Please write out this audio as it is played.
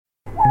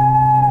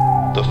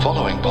The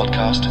following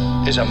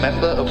podcast is a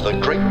member of the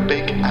Great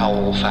Big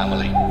Owl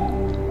family.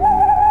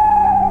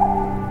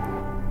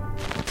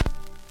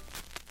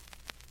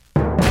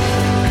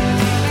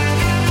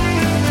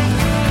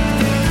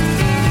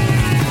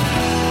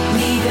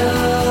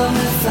 Needle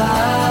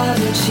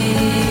mythology.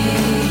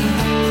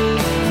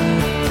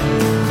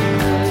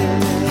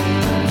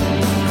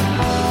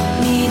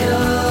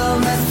 Needle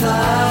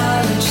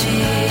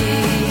mythology.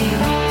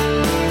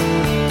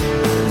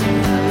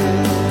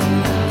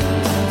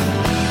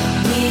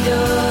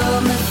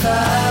 Needle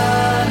mythology.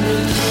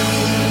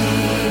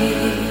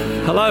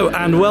 Hello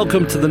and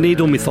welcome to the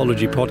Needle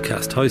Mythology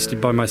podcast, hosted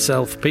by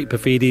myself, Pete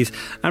Perfides,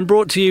 and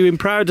brought to you in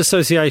proud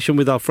association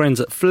with our friends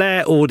at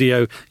Flair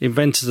Audio,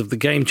 inventors of the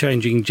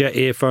game-changing Jet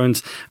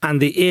earphones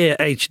and the Ear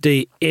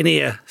HD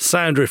in-ear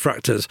sound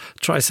refractors.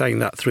 Try saying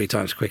that 3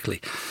 times quickly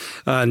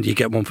and you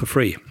get one for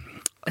free.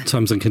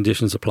 Terms and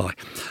conditions apply.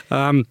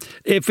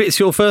 If it's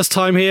your first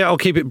time here, I'll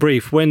keep it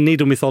brief. When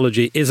Needle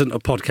Mythology isn't a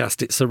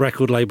podcast, it's a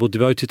record label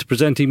devoted to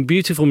presenting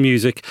beautiful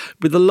music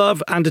with the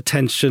love and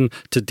attention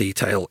to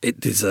detail it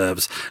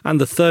deserves.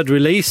 And the third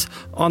release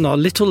on our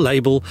little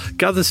label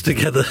gathers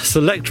together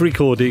select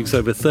recordings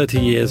over 30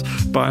 years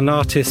by an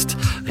artist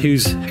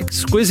whose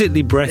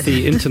exquisitely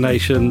breathy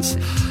intonations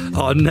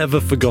are never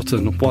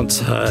forgotten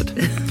once heard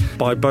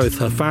by both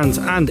her fans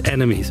and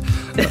enemies.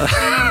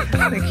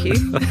 Thank you.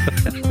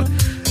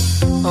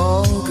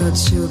 All good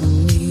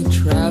children need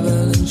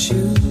traveling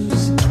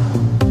shoes.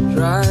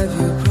 Drive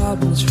your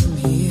problems from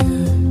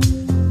here.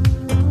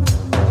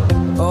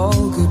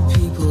 All good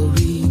people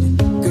read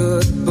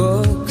good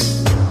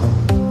books.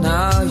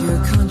 Now your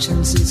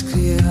conscience is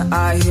clear.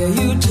 I hear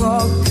you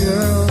talk,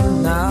 girl.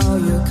 Now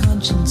your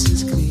conscience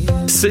is clear.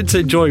 Since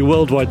enjoying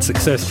worldwide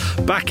success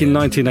back in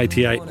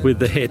 1988 with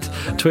the hit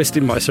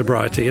Twisting My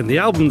Sobriety and the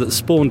album that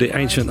spawned it,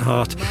 Ancient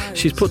Heart,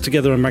 she's put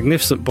together a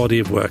magnificent body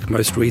of work,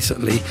 most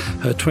recently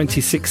her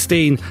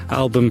 2016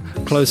 album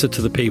Closer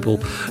to the People,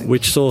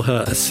 which saw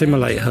her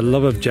assimilate her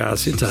love of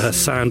jazz into her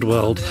sound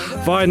world.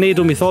 Via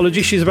Needle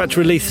Mythology, she's about to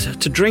release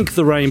To Drink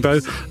the Rainbow,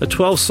 a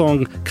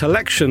 12-song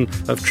collection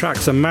of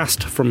tracks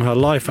amassed from her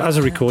life as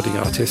a recording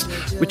artist,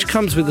 which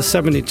comes with a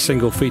 7-inch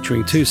single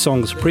featuring 2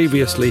 songs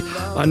previously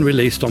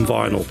unreleased on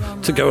vinyl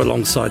to go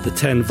alongside the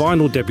 10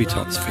 vinyl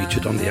debutantes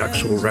featured on the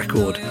actual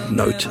record.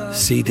 Note,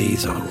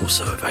 CDs are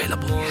also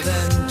available. More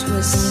than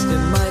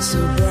twisting my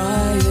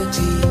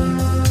sobriety.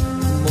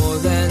 More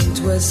than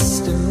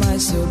twisting my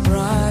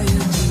sobriety.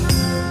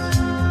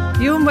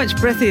 You're much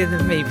breathier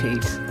than me,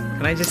 Pete.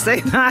 Can I just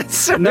say that?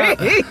 Sorry. No.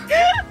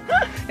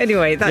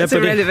 Anyway, that's Yeah,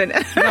 but irrelevant.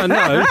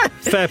 No,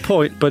 fair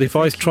point, but if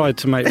I tried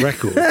to make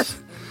records,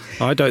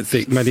 I don't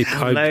think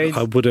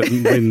I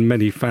wouldn't win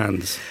many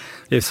fans.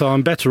 So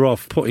I'm better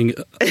off putting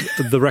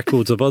the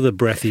records of other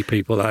breathy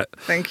people out.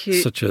 Thank you.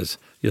 Such as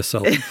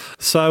yourself.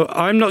 So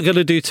I'm not going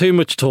to do too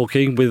much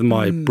talking with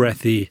my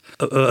breathy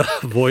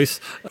voice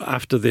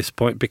after this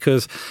point,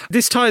 because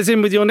this ties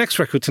in with your next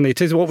record,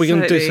 Tanita, is what we're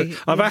going to do. So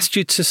I've asked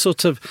you to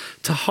sort of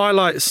to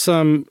highlight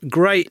some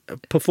great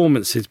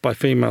performances by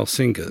female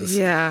singers.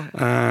 Yeah.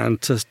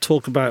 And to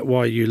talk about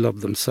why you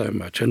love them so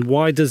much. And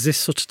why does this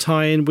sort of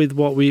tie in with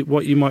what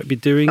you might be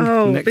doing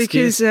next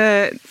because,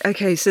 year?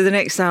 okay, so the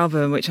next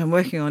album, which I'm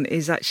working on,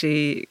 is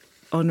actually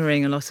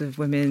honouring a lot of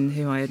women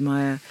who I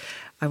admire.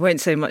 I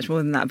won't say much more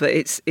than that, but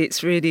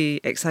it's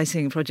really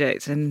exciting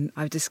project, and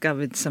I've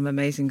discovered some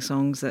amazing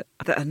songs that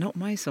are not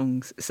my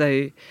songs.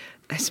 So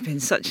it's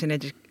been such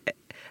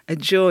a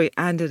joy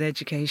and an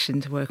education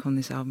to work on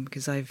this album,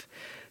 because I've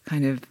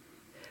kind of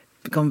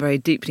gone very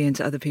deeply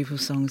into other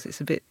people's songs.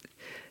 It's a bit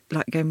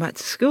like going back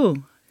to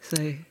school.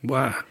 So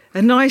Wow.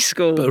 a nice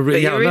school, but you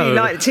really no.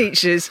 like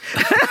teachers.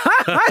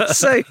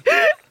 So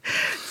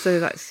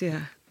that's,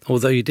 yeah.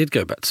 Although you did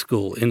go back to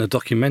school in a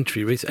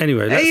documentary recently.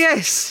 Anyway,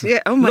 Yes, yeah.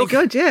 Oh my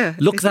God, yeah.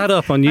 Look that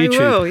up on YouTube.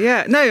 I will,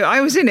 yeah. No,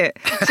 I was in it.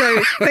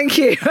 So thank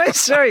you.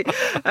 Sorry.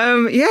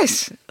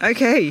 Yes.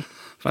 Okay.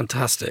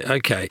 Fantastic.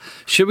 Okay.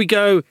 Should we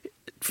go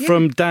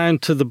from down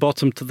to the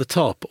bottom to the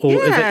top? Or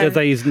are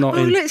they not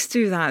in? Let's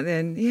do that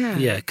then. Yeah.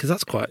 Yeah, because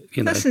that's quite,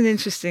 That's an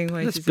interesting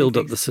way let's to do build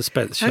up the things.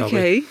 suspense, shall we?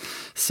 Okay.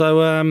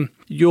 So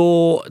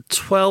your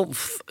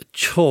 12th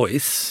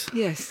choice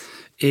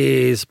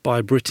is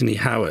by Brittany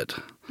Howard.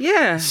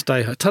 Yeah.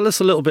 Stay High. Tell us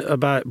a little bit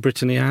about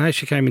Brittany, how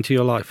she came into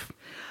your life.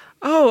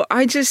 Oh,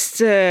 I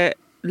just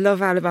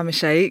love Alabama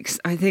Shakes.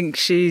 I think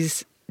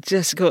she's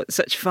just got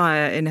such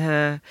fire in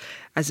her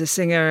as a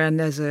singer and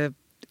as a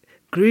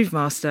groove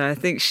master. I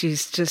think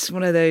she's just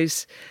one of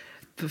those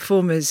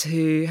performers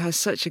who has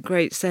such a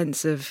great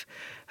sense of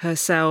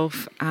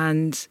herself,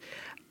 and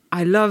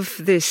I love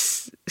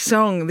this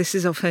song. This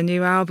is off her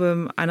new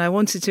album, and I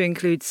wanted to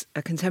include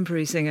a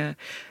contemporary singer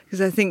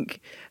because I think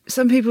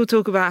some people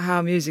talk about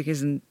how music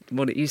isn't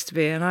what it used to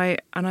be, and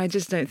I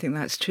just don't think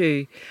that's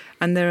true.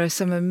 And there are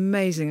some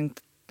amazing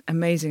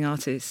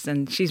artists,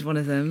 and she's one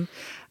of them.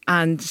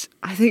 And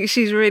I think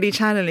she's really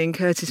channeling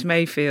Curtis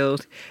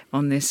Mayfield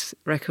on this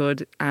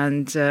record.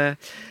 And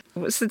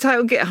what's the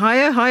title? Get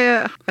Higher.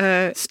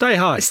 Stay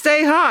High.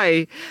 Stay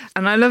High.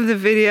 And I love the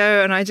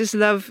video, and I just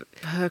love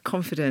her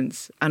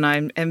confidence, and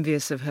I'm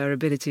envious of her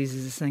abilities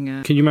as a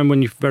singer. Can you remember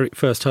when you very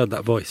first heard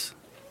that voice?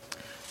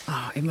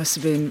 Oh, it must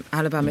have been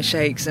Alabama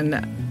Shakes and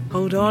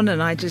Hold On,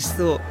 and I just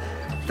thought,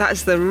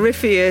 that's the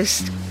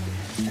riffiest.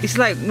 It's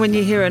like when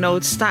you hear an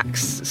old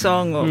Stax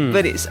song,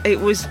 but it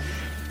was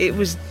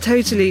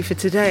totally for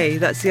today.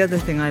 That's the other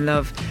thing I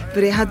love.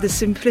 But it had the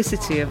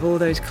simplicity of all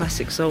those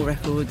classic soul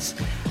records,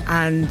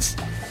 and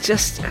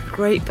just a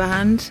great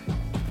band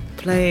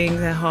playing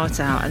their heart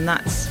out, and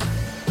that's,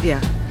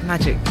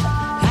 magic.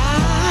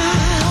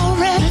 I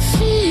already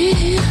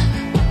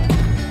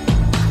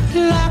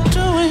feel like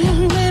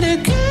doing it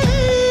again.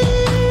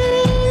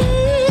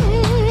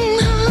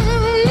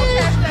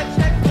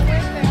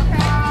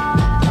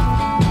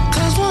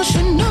 'Cause once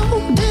you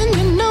know, then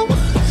you know,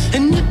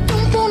 and you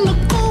don't wanna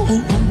go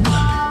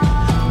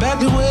back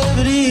to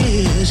wherever it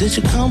is that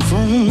you come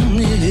from.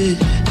 Yeah.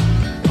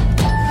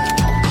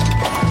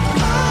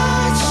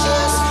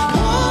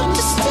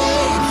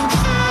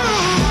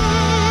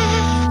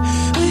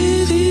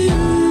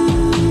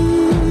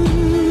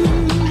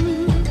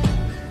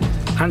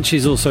 And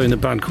she's also in a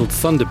band called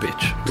Thunder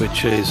Bitch,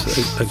 which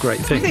is a great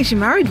thing. I think she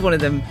married one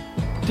of them.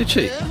 Did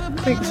she? I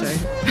think so.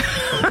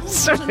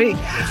 Sorry.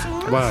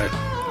 Wow.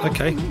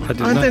 Okay. I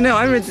don't know.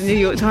 I read the New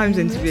York Times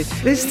interview.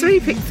 There's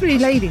three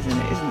ladies in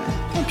it, isn't there?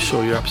 I'm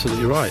sure you're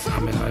absolutely right. I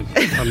mean,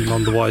 I'm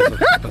none the wiser.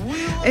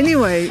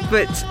 Anyway,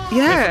 but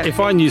yeah. If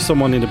I knew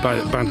someone in a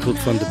band called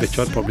Thunder Bitch,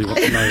 I'd probably want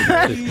to know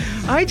them too.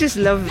 I just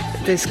love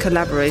this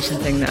collaboration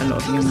thing that a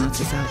lot of young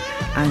artists have,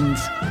 and,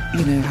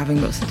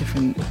 having lots of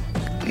different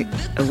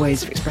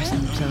ways of expressing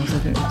themselves. I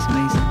think that's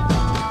amazing.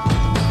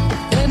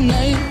 At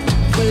night,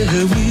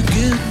 where we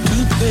get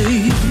to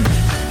bathe,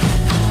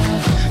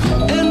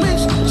 and we're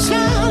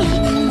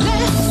shouting,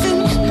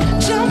 laughing,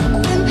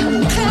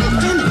 jumping,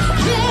 clapping,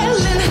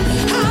 yelling,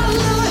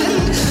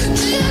 hollering,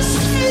 just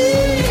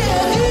feel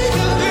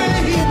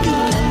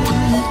great.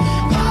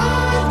 I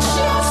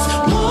just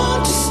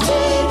want to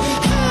stay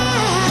high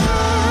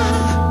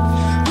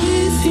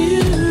with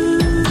you.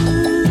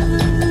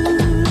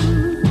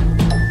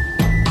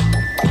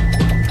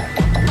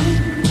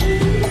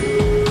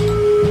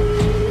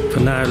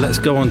 Now let's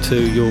go on to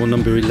your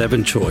number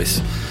 11 choice,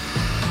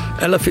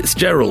 Ella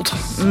Fitzgerald.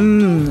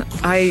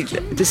 I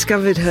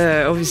discovered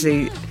her,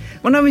 obviously,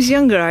 when I was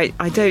younger.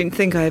 I don't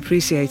think I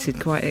appreciated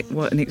quite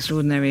what an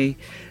extraordinary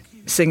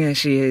singer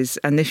she is.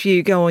 And if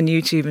you go on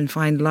YouTube and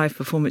find live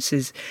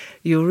performances,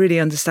 you'll really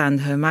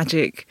understand her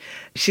magic.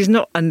 She's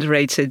not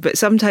underrated, but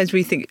sometimes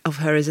we think of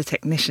her as a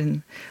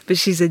technician, but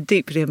she's a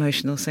deeply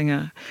emotional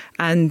singer.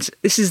 And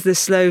this is the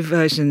slow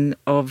version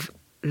of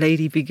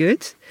Lady Be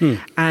Good.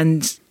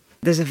 And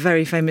there's a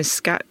very famous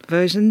scat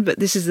version, but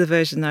this is the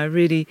version I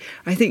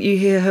think you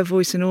hear her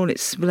voice in all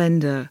its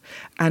splendour.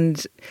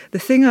 And the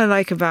thing I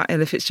like about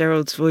Ella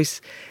Fitzgerald's voice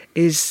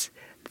is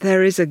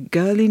there is a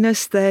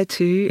girliness there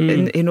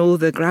too, in all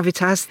the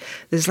gravitas.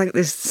 There's like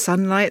this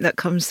sunlight that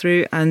comes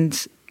through,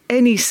 and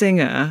any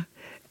singer,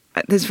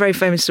 there's a very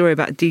famous story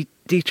about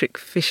Dietrich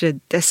Fischer,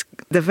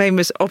 the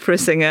famous opera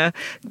singer,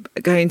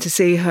 going to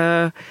see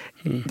her,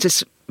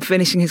 just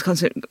finishing his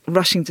concert,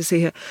 rushing to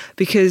see her,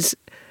 because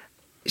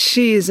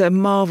she is a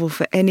marvel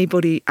for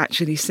anybody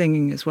actually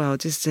singing as well.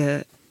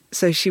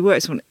 So she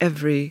works on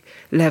every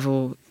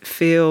level,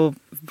 feel,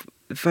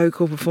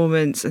 vocal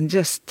performance, and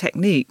just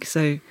technique.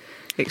 So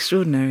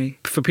extraordinary.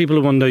 For people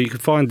who want to know, you can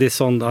find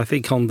this on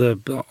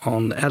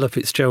Ella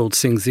Fitzgerald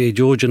Sings the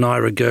George and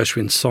Ira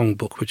Gershwin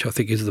Songbook, which I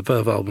think is the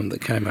Verve album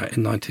that came out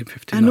in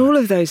 1959. And all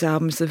of those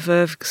albums, the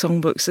Verve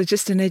songbooks, are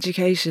just an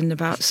education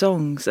about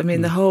songs. I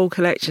mean, the whole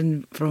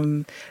collection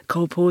from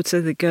Cole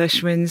Porter, the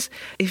Gershwins.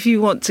 If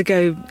you want to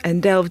go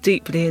and delve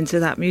deeply into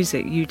that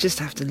music, you just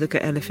have to look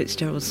at Ella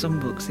Fitzgerald's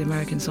songbooks, the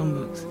American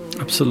songbooks.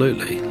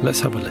 Absolutely. Let's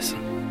have a listen.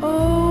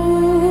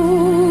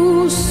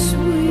 Oh,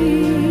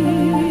 sweet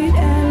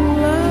and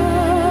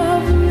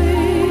lovely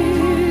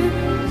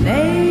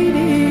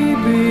Lady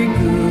Be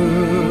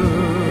Good.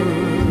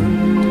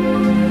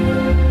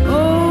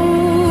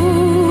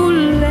 Oh,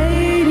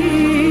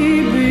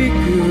 Lady Be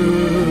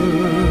Good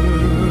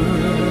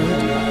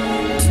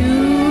to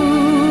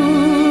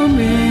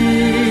me.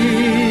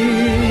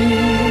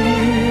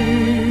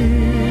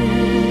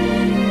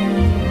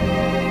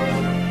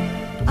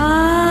 I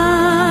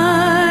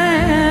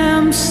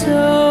am so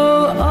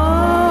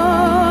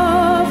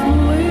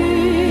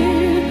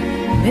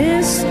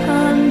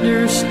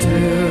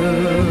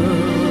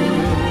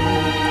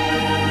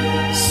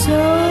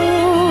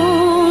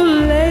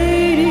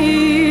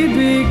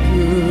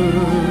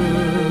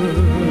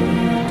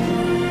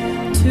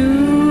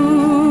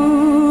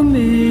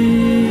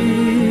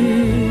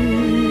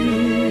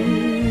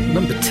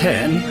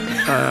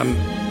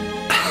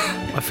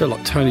I feel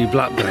like Tony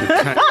Blackburn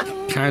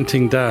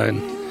counting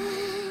down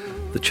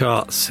the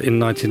charts in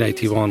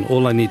 1981.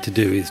 All I need to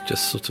do is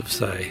just sort of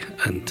say,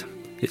 and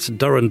it's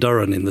Duran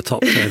Duran in the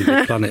top 10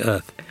 of planet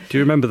Earth. Do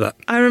you remember that?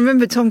 I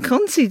remember Tom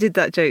Conti did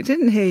that joke,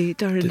 didn't he?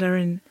 Duran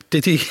Duran.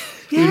 Did he?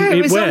 Yeah, Where?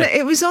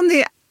 it was on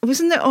the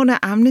wasn't it on an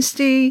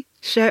Amnesty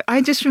show?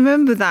 I just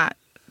remember that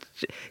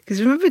because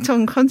remember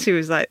Tom Conti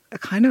was like a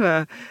kind of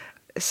a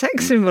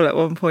sex symbol at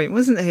one point,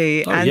 wasn't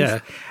he? Oh, and, yeah.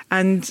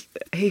 And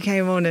he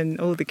came on,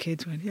 and all the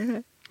kids went,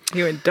 yeah.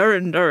 He went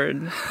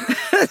Duran.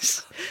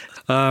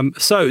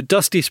 So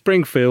Dusty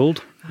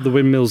Springfield, The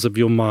Windmills of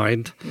Your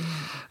Mind,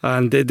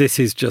 and this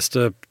is just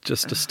a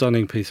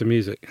stunning piece of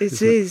music.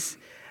 It is.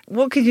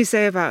 What can you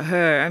say about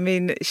her? I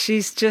mean,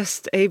 she's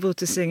just able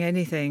to sing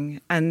anything.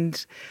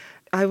 And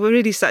I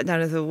really sat down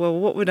and thought, well,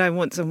 what would I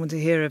want someone to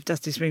hear of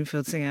Dusty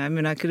Springfield singing? I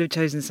mean, I could have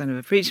chosen Son of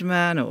a Preacher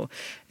Man or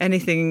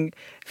anything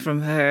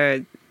from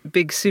her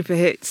big super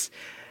hits.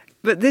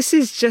 But this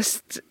is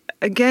just,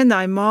 again,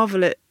 I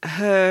marvel at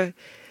her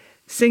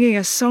singing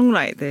a song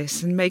like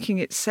this and making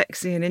it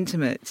sexy and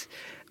intimate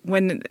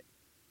when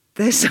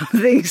there's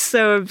something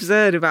so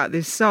absurd about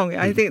this song.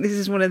 I think this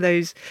is one of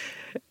those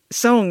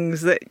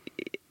songs that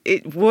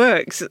it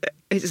works,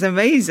 it's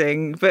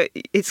amazing, but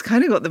it's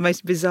kind of got the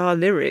most bizarre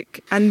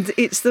lyric, and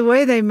it's the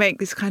way they make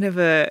this kind of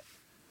a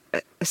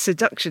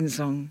seduction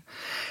song.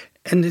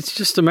 And it's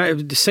just a matter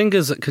of the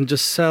singers that can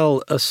just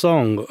sell a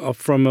song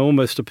from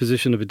almost a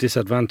position of a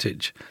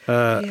disadvantage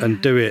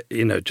and do it,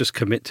 just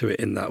commit to it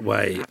in that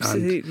way.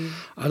 Absolutely.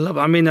 And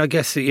I mean, I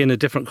guess in a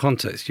different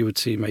context, you would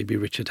see maybe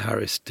Richard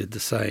Harris did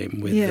the same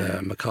with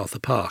MacArthur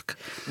Park.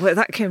 Well,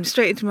 that came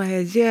straight into my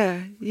head,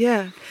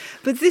 yeah.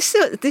 But this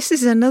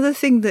is another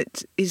thing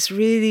that is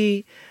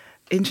really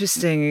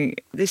interesting.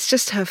 It's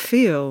just her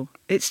feel.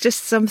 It's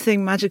just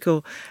something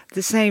magical.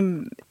 The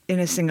same in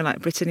a singer like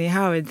Brittany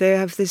Howard. They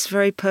have this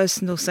very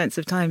personal sense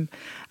of time,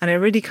 and it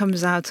really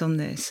comes out on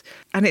this.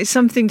 And it's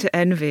something to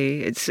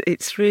envy.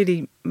 It's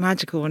really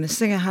magical when a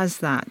singer has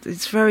that.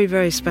 It's very,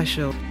 very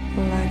special.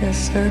 Like a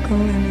circle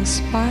in a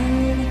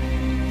spiral,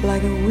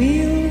 like a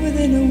wheel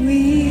within a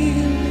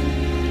wheel,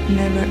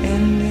 never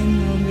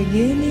ending or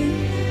beginning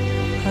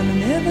on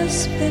an ever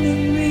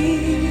spinning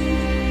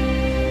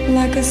reel,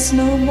 like a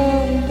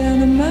snowball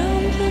down a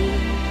mountain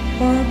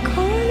or a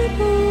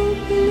carnival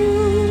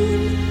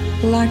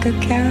balloon, like a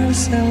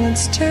carousel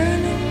that's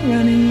turning,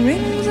 running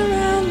rings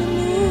around the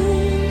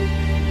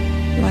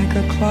moon, like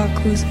a clock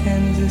whose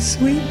hands are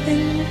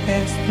sweeping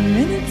past the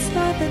minutes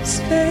of its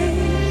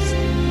face,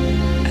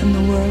 and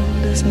the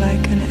world is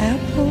like an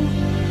apple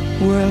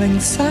whirling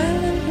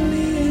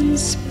silently in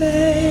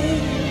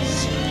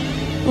space,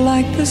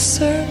 like the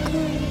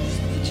circles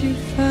that you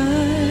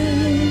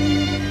find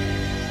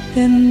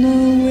in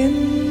the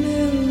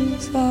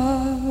windmills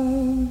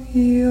of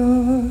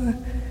your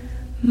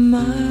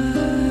mind.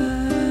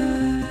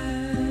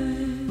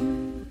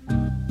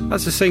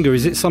 As a singer,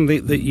 is it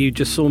something that you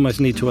just almost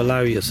need to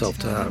allow yourself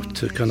to have,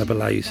 to kind of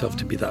allow yourself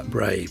to be that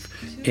brave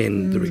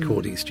in the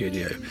recording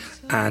studio?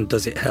 And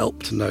does it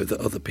help to know that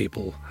other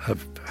people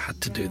have had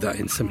to do that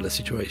in similar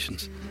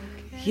situations?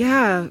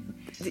 Yeah.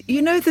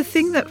 The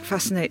thing that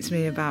fascinates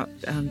me about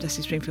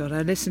Dusty Springfield,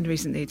 I listened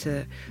recently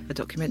to a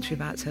documentary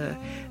about her,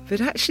 but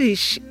actually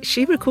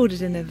she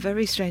recorded in a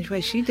very strange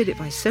way. She did it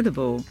by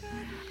syllable.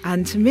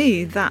 And to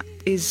me, that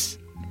is,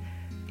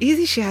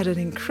 either she had an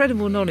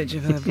incredible knowledge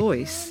of her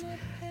voice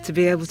to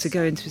be able to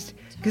go into,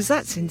 because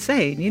that's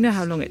insane. You know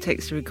how long it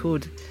takes to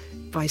record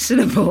by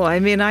syllable. I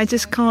mean, I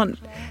just can't.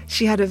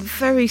 She had a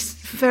very,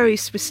 very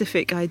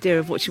specific idea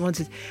of what she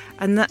wanted,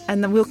 and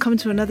then we'll come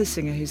to another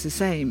singer who's the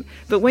same.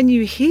 But when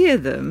you hear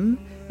them,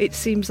 it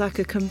seems like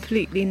a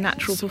completely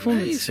natural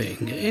performance.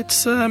 Amazing.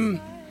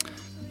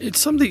 It's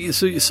something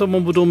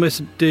someone would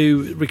almost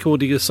do,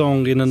 recording a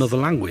song in another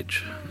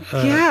language.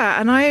 Yeah,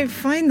 and I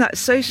find that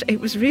so. It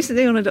was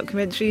recently on a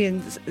documentary,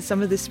 and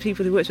some of these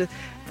people who worked with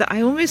that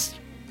I almost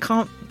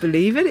can't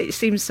believe it. It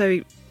seems so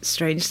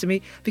strange to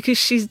me, because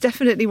she's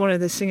definitely one of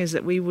the singers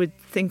that we would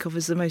think of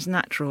as the most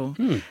natural,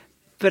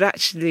 but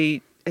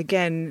actually,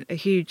 again, a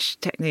huge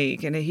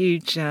technique and a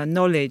huge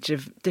knowledge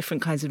of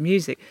different kinds of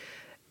music.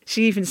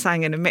 She even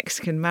sang in a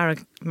Mexican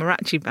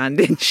mariachi band,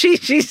 and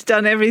she's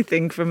done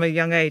everything from a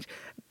young age.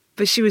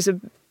 But she was a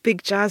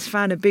big jazz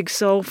fan, a big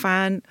soul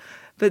fan.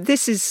 But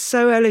this is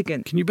so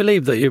elegant. Can you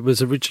believe that it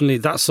was originally,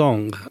 that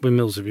song,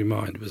 Windmills of Your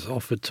Mind, was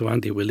offered to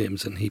Andy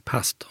Williams and he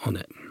passed on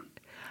it?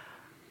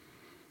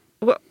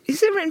 Well,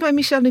 is it written by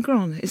Michel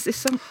Legrand? Is this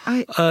some?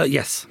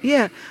 Yes.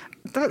 Yeah,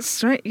 that's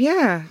strange.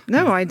 Yeah,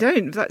 no, I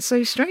don't. That's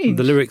so strange.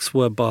 The lyrics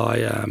were by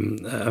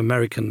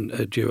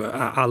American duo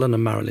Alan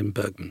and Marilyn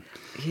Bergman.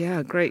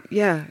 Yeah, great.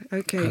 Yeah,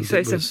 okay. And so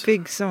it's a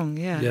big song.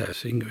 Yeah. Yeah,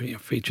 so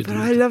featured. But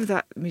I love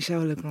that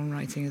Michel Legrand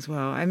writing as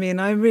well. I mean,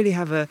 I really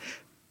have a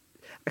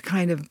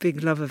kind of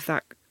big love of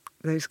that,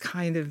 those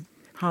kind of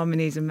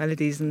harmonies and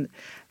melodies,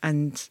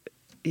 and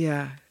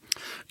yeah.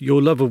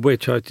 Your love of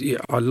which I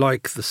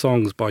like the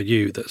songs by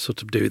you that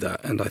sort of do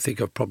that, and I think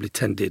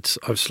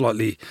I've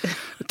slightly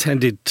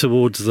tended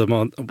towards them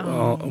on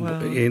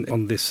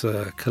this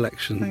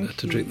collection. Thank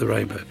to you. Drink the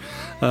Rainbow.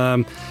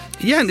 And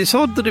it's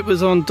odd that it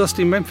was on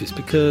Dusty Memphis,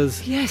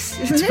 because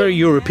it's very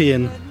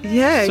European.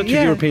 Yeah, such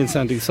a European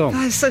sounding song.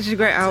 That's such a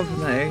great album,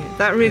 though.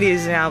 That really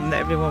is an album that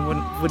everyone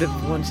would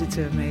have wanted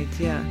to have made.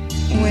 Yeah.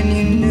 When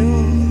you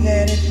knew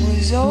that it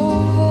was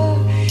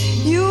over,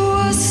 you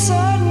were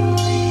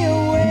suddenly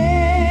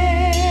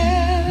aware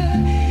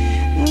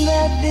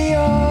that the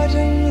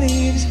autumn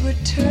leaves were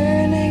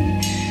turning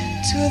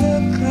to the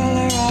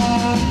color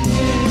of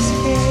his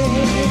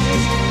hair.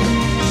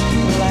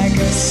 Like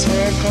a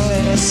circle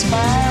in a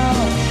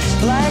spiral,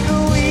 like a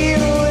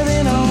wheel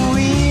within a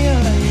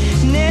wheel,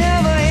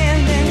 never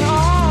ending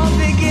or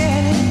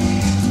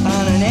beginning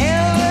on an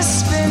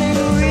ever-spinning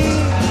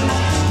wheel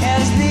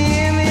as the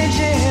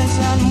images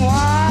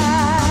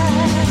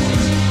unwind,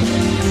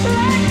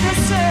 like the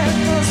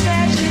circles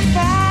that you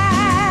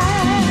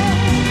find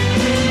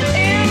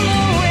in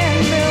the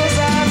windmills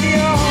of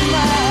your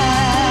mind.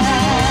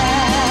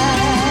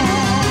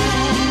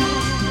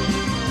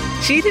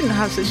 She didn't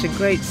have such a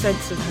great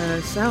sense of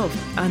herself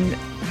and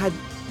had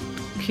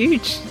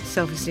huge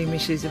self-esteem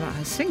issues about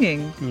her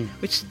singing,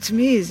 which to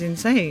me is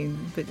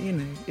insane. But, you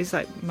know, it's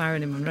like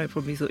Marilyn Monroe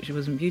probably thought she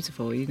wasn't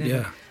beautiful, you know?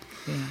 Yeah.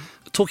 Yeah.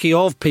 Talking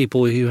of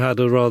people who had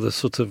a rather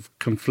sort of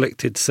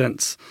conflicted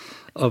sense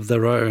of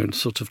their own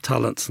sort of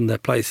talents and their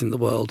place in the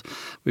world,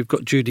 we've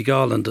got Judy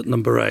Garland at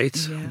number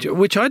 8, Yeah.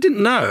 which I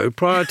didn't know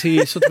prior to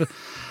you sort of...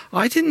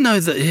 I didn't know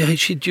that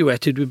she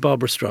duetted with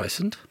Barbara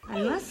Streisand.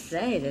 I must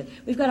say that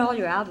we've got all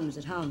your albums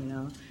at home, you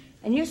know,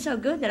 and you're so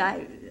good that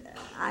I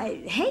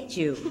hate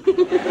you.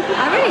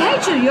 I really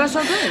hate you. You're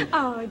so good.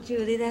 Oh,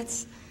 Judy,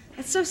 that's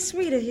so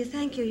sweet of you.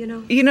 Thank you, you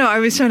know. You know, I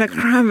was trying to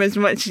cram as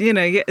much, you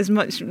know, get as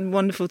much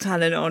wonderful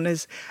talent on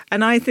as,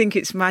 and I think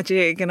it's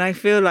magic, and I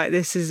feel like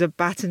this is a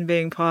baton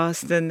being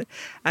passed, and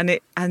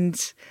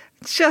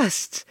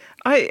just,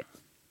 I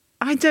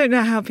don't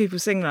know how people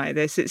sing like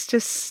this. It's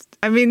just,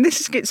 I mean,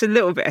 this gets a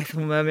little bit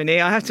Ethel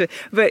Merman-y, I have to,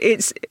 but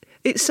it's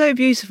so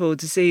beautiful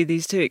to see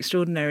these two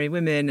extraordinary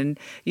women, and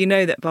you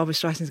know that Barbara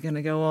Streisand's going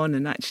to go on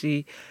and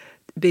actually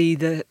be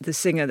the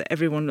singer that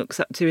everyone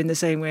looks up to in the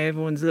same way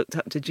everyone's looked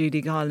up to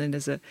Judy Garland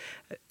as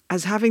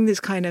having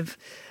this kind of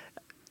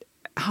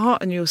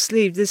heart on your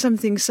sleeve. There's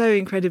something so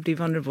incredibly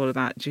vulnerable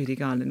about Judy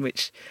Garland,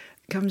 which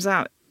comes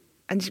out,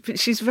 and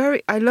she's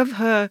very, I love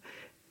her,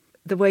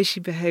 the way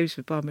she behaves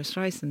with Barbara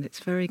Streisand.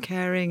 It's very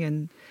caring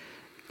and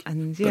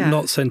yeah. But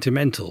not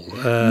sentimental,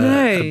 No.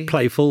 and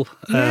playful.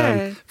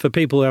 Yeah. For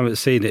people who haven't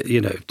seen it,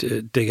 you know,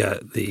 dig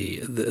out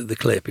the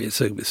clip.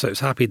 So it's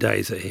Happy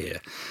Days Are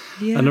Here.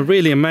 Yeah. And a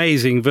really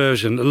amazing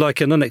version, like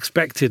an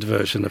unexpected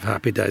version of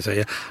Happy Days Are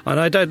Here. And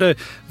I don't know,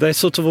 they're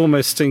sort of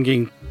almost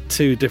singing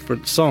two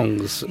different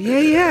songs.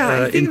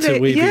 Yeah. I think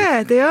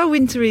interweaving. they are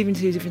interweaving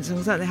two different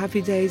songs, aren't they?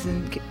 Happy Days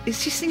and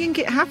is she singing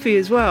Get Happy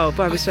as well,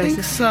 Barbara Streisand? I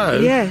think so.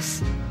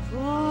 Yes.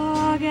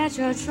 Forget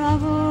your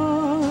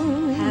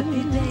trouble.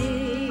 Happy days.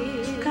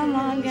 Come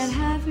on, get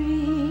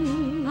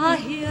happy. I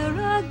hear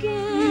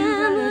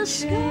again the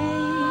skies.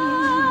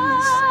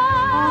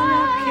 All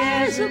your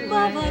cares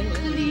above are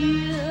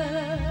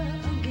clear.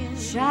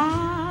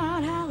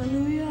 Shout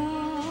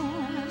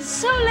hallelujah.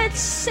 So let's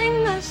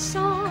sing a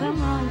song.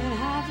 Come on, get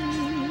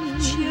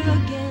happy. Cheer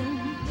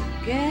again.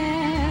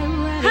 Get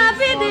ready.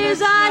 Happy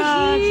days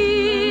are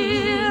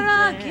here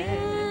again.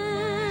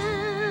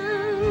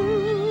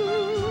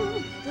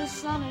 The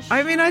sun is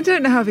I mean, I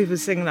don't know how people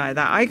sing like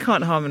that. I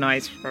can't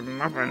harmonise for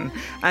nothing.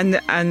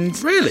 And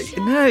Really?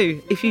 No,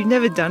 if you've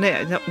never done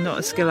it, not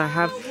a skill I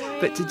have,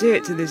 but to do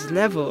it to this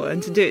level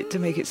and to do it to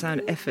make it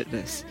sound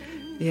effortless,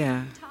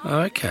 yeah.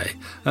 Okay.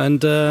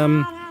 And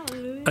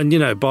you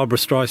know, Barbara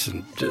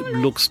Streisand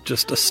looks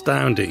just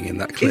astounding in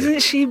that clip.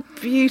 Isn't she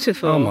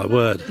beautiful? Oh, my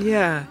word.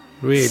 Yeah.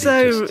 Really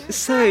So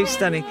just-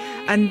 stunning.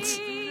 And,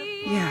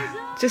 yeah,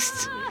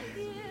 just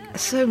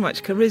so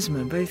much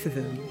charisma, both of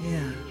them,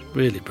 yeah.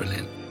 Really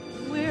brilliant.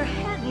 We're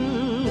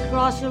heading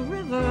across the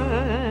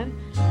river.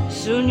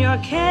 Soon your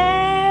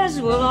cares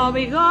will all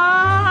be gone.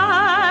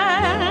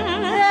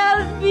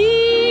 There'll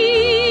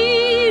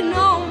be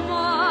no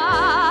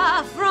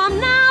more from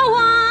now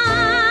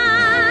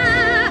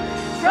on.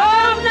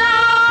 From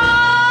now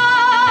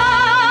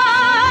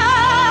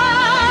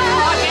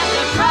on. Forget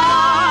the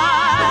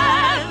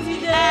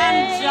trouble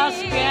and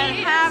just get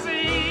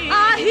happy. I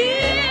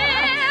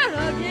hear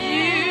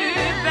again. You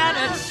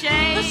better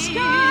change the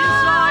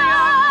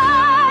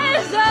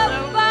skies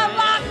above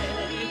our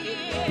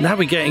Now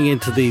we're getting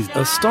into these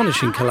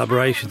astonishing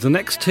collaborations. The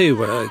next two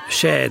were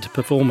shared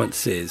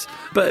performances,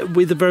 but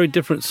with a very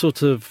different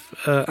sort of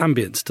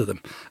ambience to them.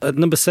 At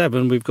number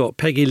 7, we've got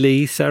Peggy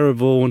Lee, Sarah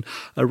Vaughan,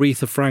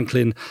 Aretha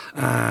Franklin,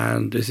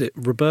 and is it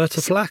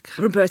Roberta Flack?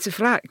 Roberta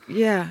Flack,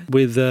 yeah.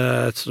 With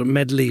a sort of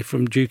medley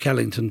from Duke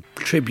Ellington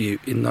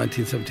tribute in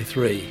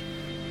 1973.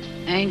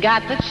 Ain't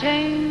got the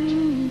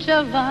change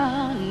of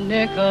a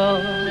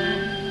nickel.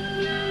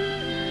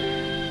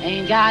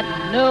 Ain't got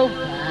no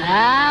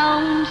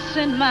bounce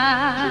in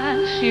my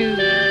shoe.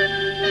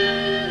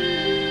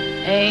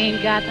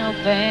 Ain't got no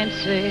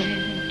fancy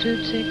to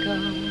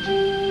tickle.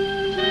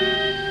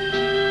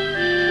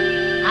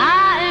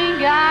 I ain't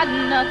got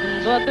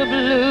nothing but the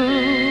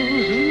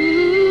blues.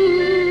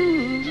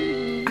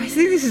 I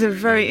think this is a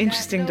very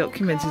interesting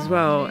document as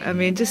well. I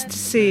mean, just to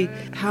see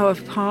how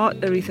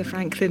apart Aretha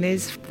Franklin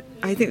is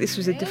I think this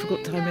was a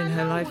difficult time in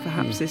her life,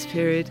 perhaps this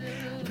period.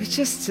 But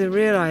just to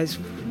realise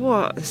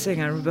what a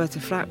singer Roberta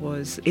Flack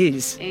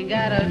is. Ain't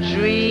got a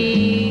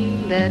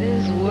dream that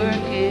is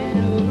working.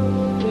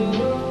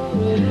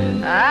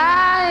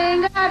 I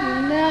ain't got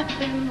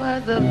nothing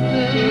but the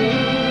blues.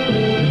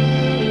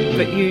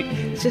 But you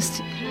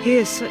just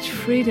hear such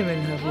freedom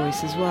in her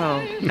voice as well.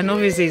 And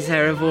obviously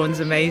Sarah Vaughan's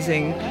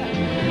amazing.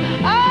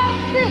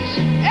 I sit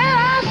and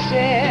I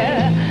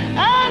stare.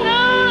 I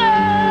know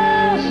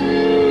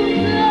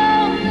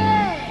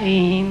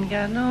ain't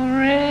got no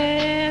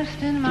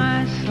rest in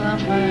my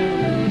slumber.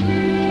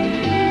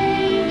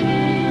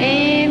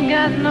 Ain't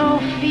got no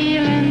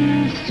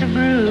feelings to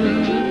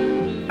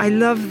brew. I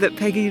love that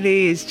Peggy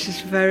Lee is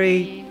just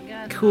very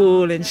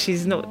cool and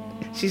she's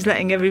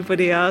letting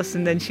everybody else,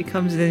 and then she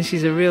comes in and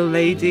she's a real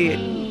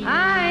lady.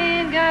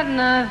 I ain't got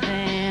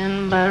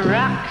nothing but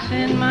rocks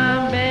in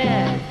my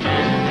bed.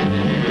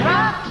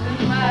 Rocks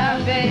in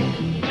my bed.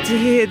 To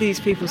hear these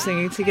people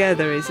singing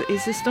together is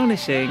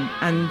astonishing,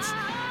 and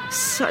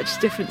such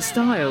different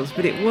styles,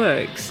 but it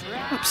works.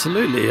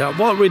 Absolutely.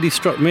 What really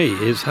struck me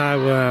is how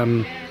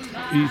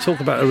you talk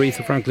about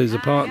Aretha Franklin as a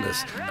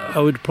partners. I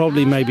would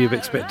probably maybe have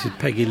expected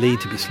Peggy Lee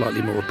to be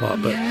slightly more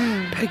apart, but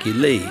Peggy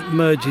Lee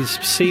merges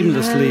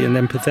seamlessly and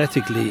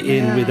empathetically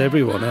in with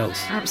everyone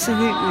else.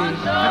 Absolutely.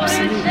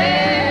 Absolutely.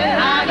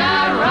 I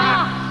got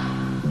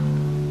rocks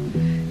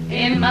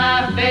in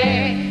my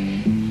bed.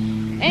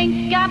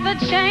 Ain't got the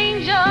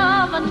change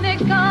of a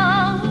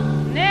nickel.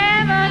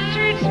 Never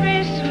treats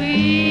me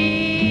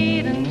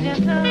sweet and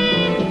gentle.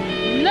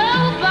 No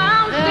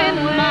bounce in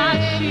my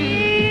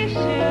shoes.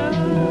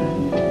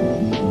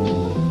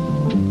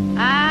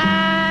 I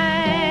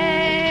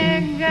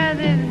got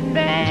this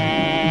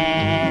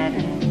bad.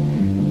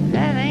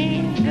 That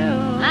ain't good.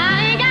 I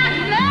ain't got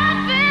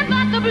nothing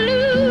but the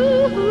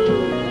blues.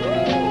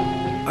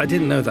 I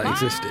didn't know that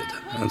existed,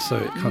 and so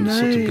it kind of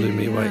sort of blew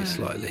me away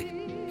slightly.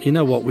 You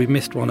know what? We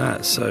missed one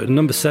out. So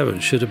number 7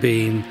 should have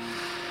been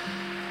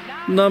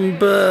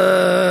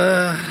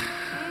number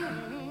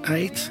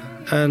 8.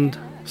 And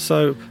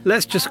so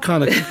let's just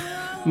kind of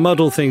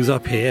muddle things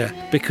up here,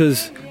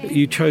 because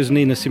you chose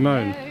Nina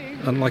Simone.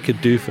 And like a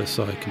doofus,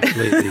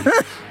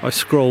 I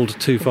scrolled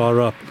too far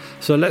up.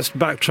 So let's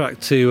backtrack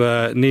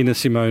to Nina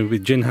Simone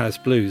with Gin House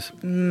Blues.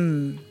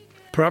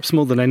 Perhaps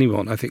more than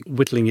anyone, I think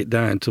whittling it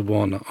down to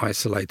one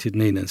isolated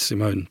Nina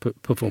Simone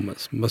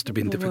performance must have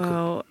been difficult.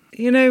 Well,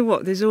 you know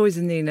what? There's always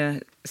a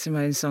Nina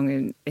Simone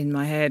song in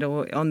my head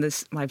or on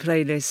my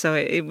playlist, so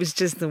it was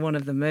just the one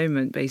of the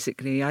moment,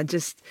 basically. I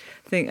just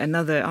think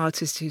another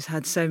artist who's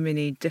had so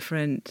many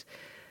different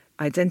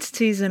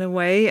identities in a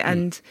way,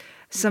 and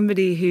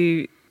somebody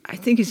who I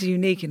think is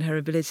unique in her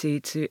ability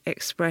to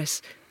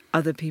express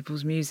other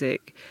people's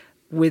music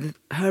with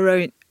her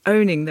own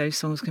owning those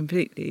songs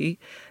completely.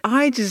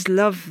 I just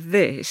love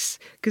this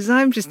because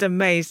I'm just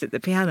amazed at the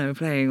piano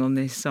playing on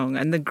this song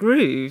and the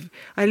groove.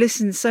 I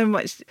listen so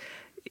much.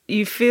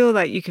 You feel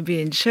like you can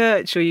be in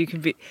church, or you can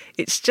be.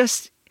 It's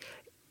just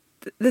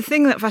the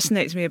thing that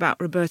fascinates me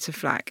about Roberta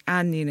Flack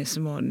and Nina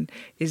Simone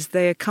is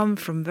they come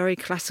from very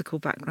classical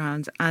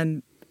backgrounds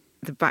and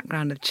the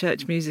background of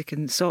church music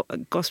and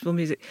gospel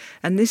music,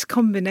 and this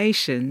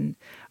combination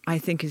I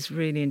think is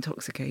really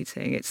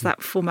intoxicating. It's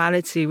that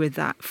formality with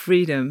that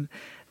freedom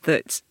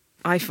that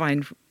I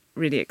find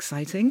really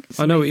exciting.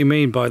 I know what you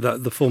mean by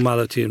that, the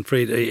formality and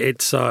freedom.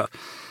 It's I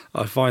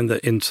find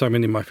that in so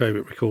many of my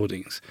favourite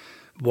recordings,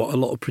 what a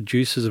lot of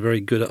producers are very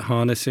good at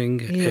harnessing,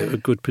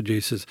 good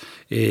producers,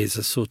 is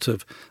a sort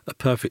of a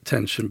perfect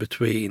tension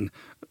between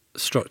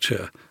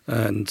structure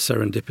and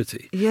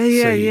serendipity.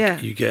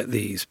 You get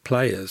these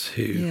players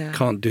who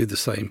can't do the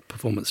same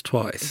performance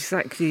twice.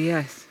 Exactly,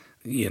 yes.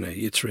 You know,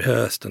 it's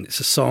rehearsed and it's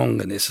a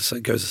song and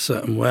it goes a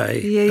certain way.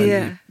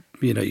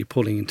 You're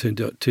pulling in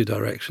two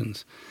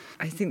directions.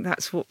 I think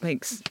that's what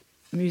makes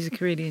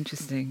music really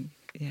interesting.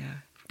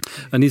 Yeah.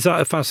 And is that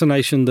a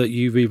fascination that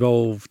you've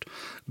evolved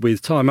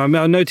with time? I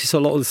mean, I notice a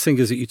lot of the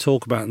singers that you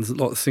talk about and a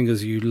lot of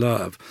singers you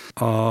love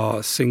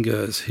are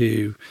singers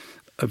who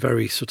are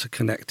very sort of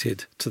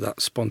connected to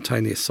that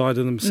spontaneous side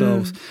of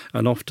themselves,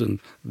 and often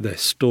their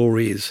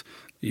stories,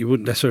 you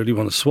wouldn't necessarily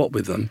want to swap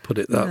with them, put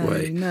it that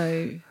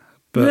way.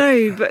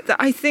 But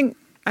I think,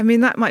 I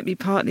mean, that might be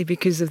partly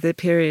because of the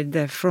period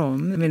they're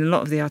from. I mean, a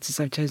lot of the artists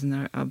I've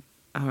chosen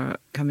are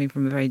coming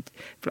from very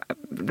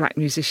black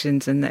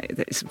musicians, and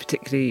it's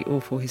particularly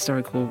awful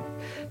historical.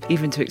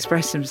 Even to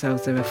express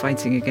themselves, they were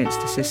fighting against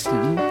the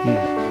system.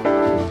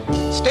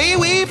 Stay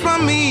away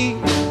from me,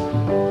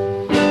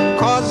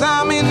 'cause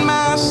I'm in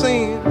my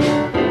sin.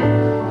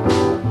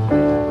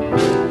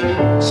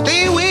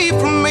 Stay away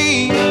from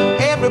me,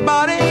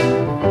 everybody,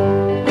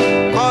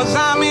 'cause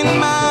I'm in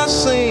my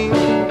sin.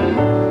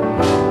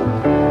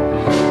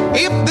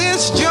 If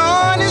this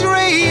joint is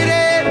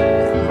rated,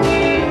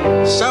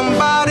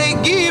 somebody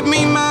give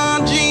me my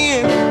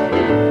gin.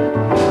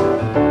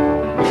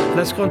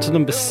 Let's go on to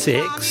number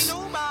 6.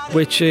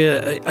 which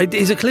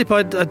is a clip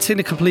I'd seen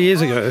a couple of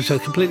years ago, which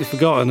I'd completely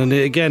forgotten. And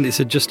again, it's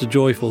just a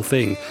joyful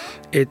thing.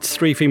 It's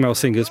 3 female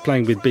singers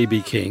playing with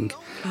B.B. King.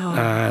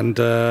 And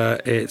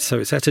it's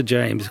Etta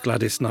James,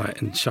 Gladys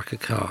Knight and Chaka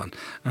Khan.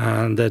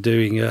 And they're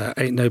doing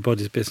Ain't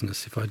Nobody's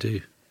Business If I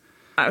Do.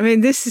 I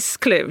mean, this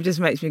clip just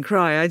makes me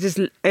cry.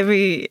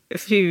 Every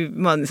few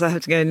months I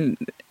have to go and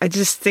I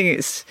just think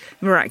it's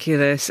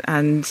miraculous.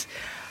 And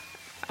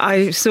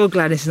I saw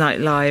Gladys Knight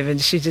live,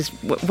 and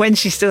when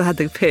she still had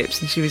the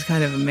pips, and she was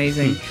kind of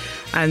amazing.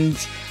 And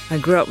I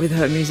grew up with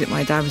her music.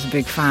 My dad was a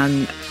big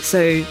fan.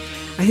 So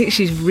I think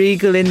she's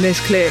regal in this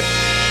clip.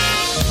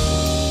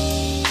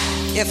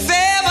 If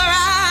ever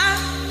I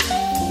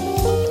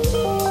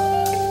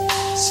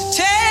should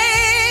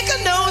take a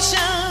notion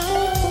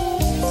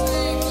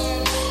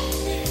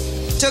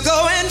to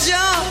go and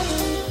jump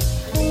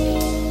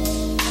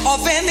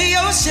off in the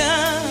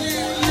ocean,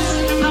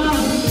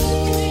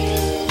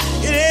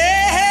 it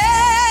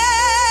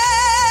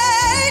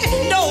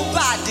ain't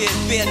nobody's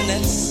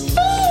business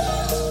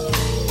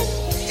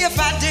if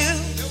I do.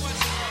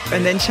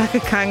 And then Chaka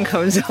Khan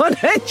comes on,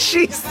 and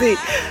she's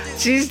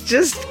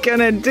just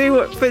gonna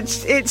do it,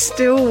 but it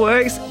still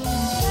works.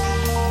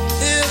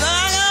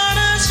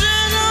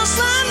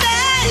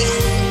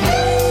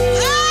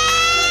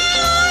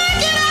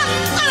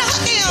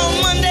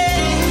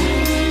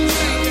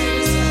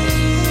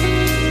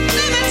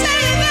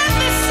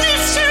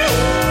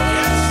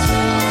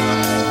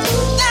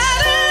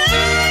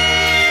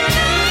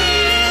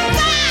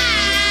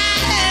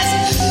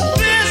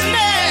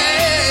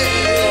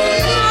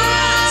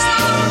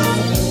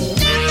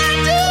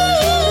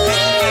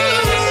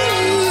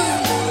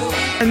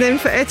 And then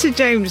for Etta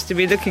James to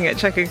be looking at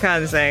Chaka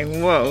Khan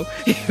saying, whoa,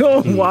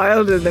 you're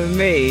wilder than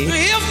me. If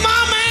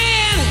my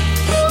man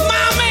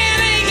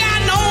ain't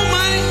got no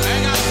money,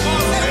 and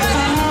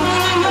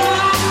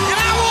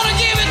I want to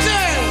give it to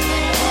him,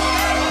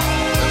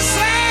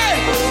 say,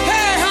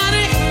 hey,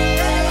 honey,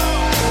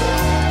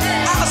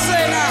 I'll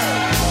say now,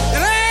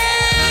 it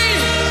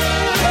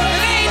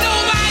ain't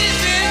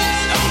nobody's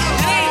business.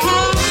 It ain't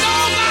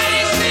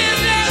nobody's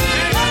business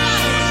if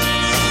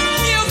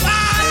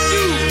I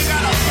do.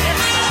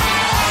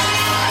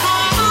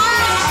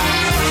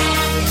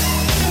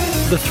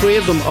 The 3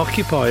 of them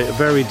occupy a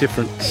very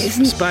different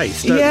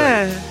space, don't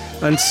they?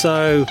 And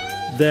so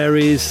there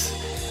is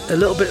a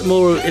little bit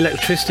more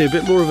electricity, a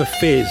bit more of a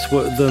fizz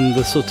than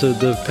the sort of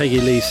the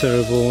Peggy Lee,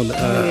 Sarah Vaughan,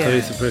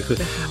 Aretha Franklin.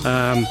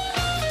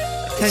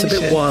 It's a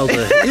bit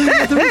wilder.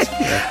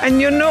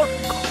 And you're not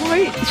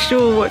quite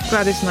sure what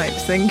Gladys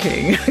Knight's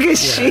thinking, because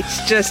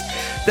she's just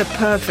the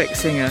perfect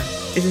singer,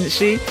 isn't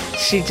she?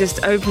 She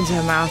just opens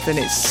her mouth and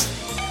it's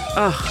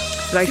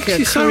like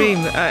a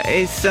cream.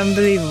 It's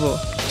unbelievable.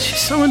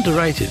 She's so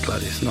underrated,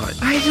 Gladys Knight.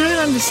 I don't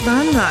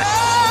understand that.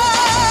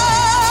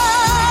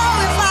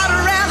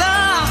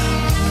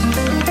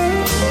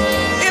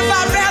 If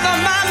I'd rather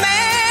my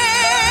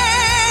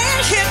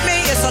man hit me,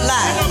 it's a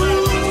lie.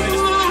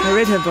 I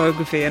read her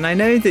biography, and I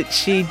know that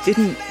she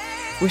didn't.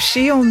 Was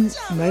she on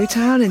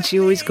Motown, and she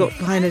always got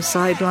kind of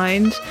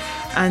sidelined,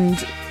 and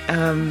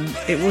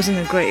it wasn't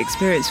a great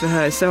experience for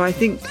her. So I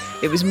think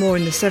it was more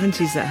in the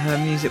 70s that her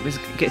music was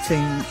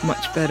getting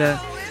much better.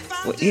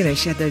 You know,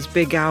 she had those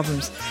big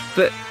albums,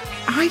 but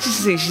I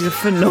just think she's a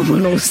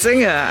phenomenal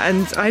singer,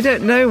 and I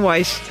don't know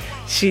why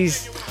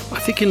she's.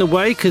 I think in a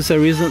way because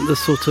there isn't the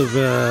sort of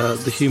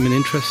the human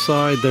interest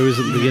side. There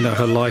isn't the,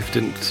 her life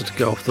didn't sort of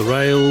go off the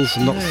rails.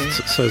 Not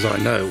so as I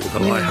know.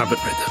 Although I haven't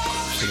read that book.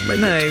 So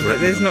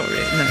but there's not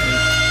really. No.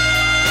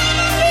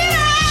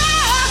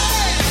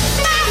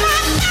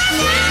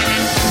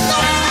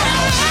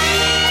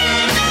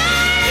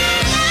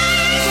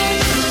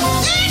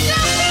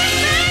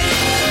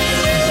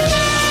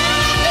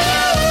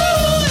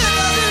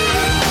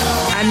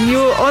 And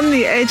you're on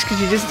the edge because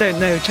you just don't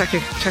know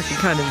Chaka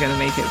Khan is going to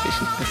make it, but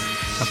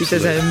she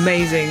does an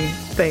amazing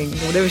thing.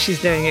 Whatever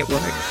she's doing, it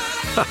works.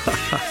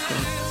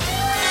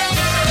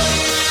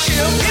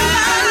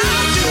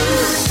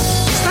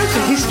 It's like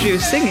the history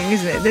of singing,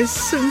 isn't it?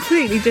 There's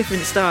completely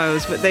different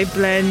styles, but they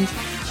blend,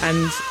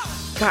 and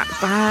that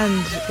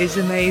band is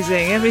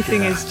amazing.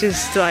 Everything is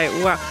just like,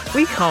 wow,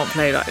 we can't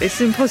play like this. It's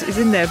impossible. It's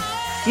in their,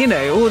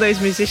 all those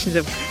musicians,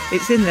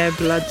 it's in their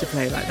blood to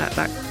play like that.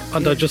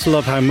 And I just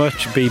love how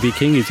much B.B.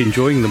 King is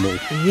enjoying them all.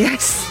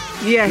 Yes.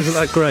 Isn't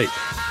that great?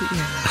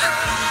 Yeah.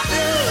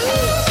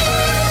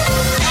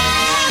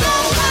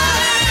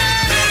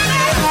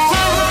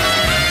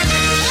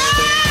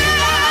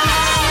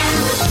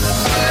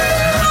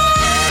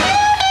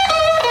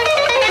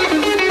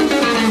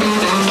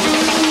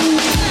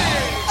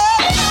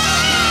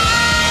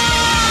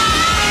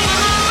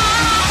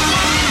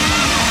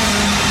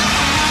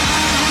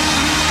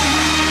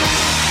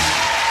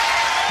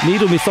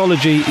 Needle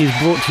Mythology is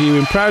brought to you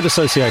in proud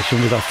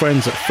association with our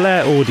friends at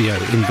Flair Audio,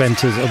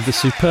 inventors of the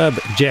superb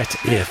Jet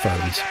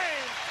earphones.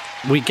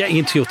 We're getting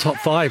into your top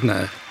 5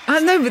 now.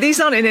 No, but these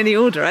aren't in any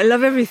order. I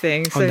love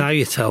everything. So. Oh, now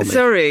you tell me.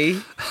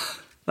 Sorry.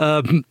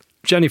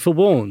 Jennifer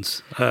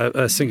Warnes,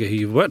 a singer who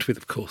you've worked with,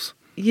 of course.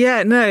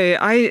 Yeah, no,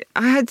 I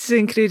had to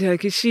include her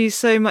because she's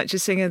so much a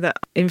singer that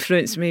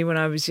influenced me when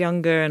I was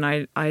younger, and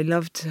I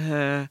loved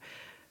her.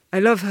 I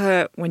love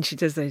her when she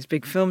does those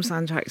big film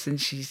soundtracks,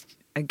 and she's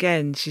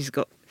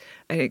got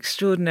an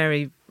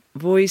extraordinary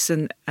voice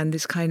and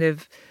this kind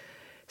of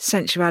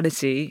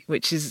sensuality,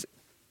 which is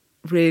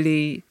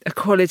really a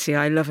quality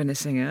I love in a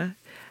singer.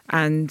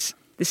 And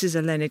this is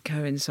a Leonard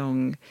Cohen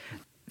song,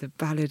 The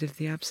Ballad of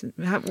the Absent...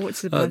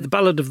 What's the ballad? The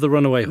Ballad of the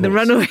Runaway Horse. The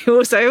Runaway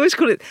Horse. I always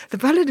call it The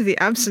Ballad of the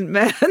Absent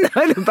Man.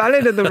 No, The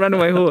Ballad of the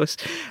Runaway Horse.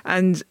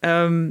 And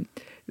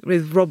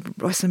with Rob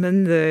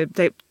Wasserman,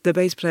 the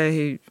bass player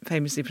who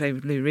famously played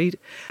with Lou Reed.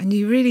 And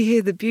you really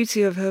hear the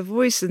beauty of her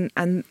voice,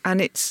 and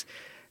it's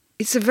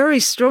a very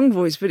strong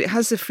voice, but it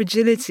has the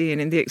fragility and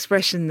in the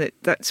expression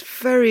that's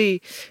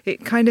very...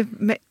 It kind of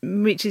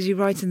reaches you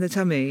right in the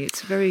tummy.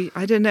 It's very...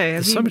 I don't know.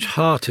 There's so much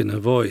heart in her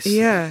voice.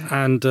 Yeah.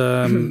 And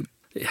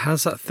it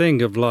has that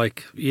thing of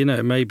like,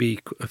 maybe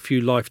a few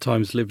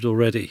lifetimes lived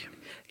already.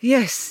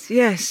 Yes.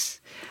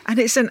 And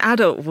it's an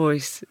adult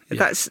voice.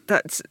 Yeah.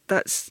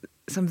 That's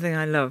something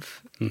I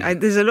love.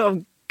 There's a lot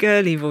of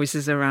girly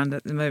voices around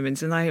at the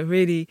moment, and I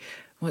really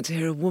want to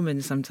hear a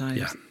woman sometimes.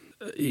 Yeah.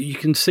 You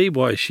can see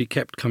why she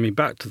kept coming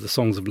back to the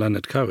songs of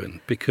Leonard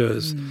Cohen,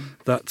 because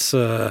that's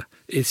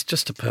it's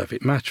just a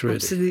perfect match, really.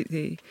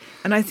 Absolutely.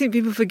 And I think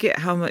people forget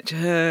how much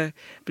her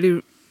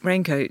Blue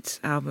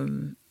Raincoat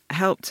album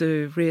helped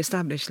to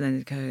re-establish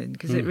Leonard Cohen,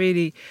 because it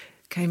really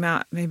came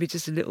out maybe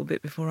just a little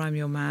bit before I'm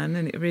Your Man,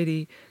 and it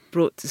really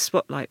brought the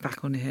spotlight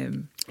back on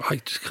him. I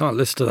just can't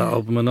listen to that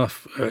album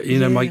enough.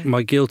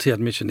 My guilty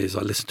admission is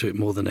I listen to it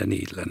more than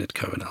any Leonard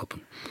Cohen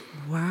album.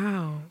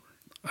 Wow.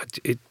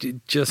 It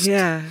just...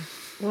 Yeah.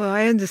 Well,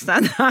 I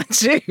understand that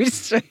too.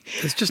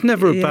 There's just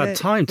never a bad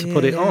time to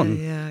put it on.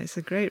 Yeah, it's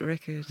a great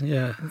record.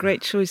 Yeah. A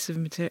great choice of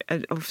material,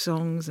 of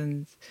songs,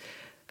 and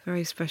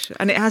very special.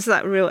 And it has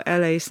that real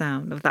LA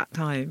sound of that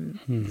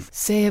time.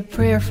 Say a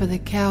prayer for the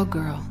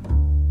cowgirl.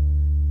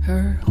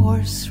 Her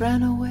horse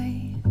ran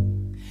away,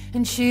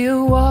 and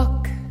she'll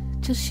walk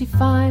till she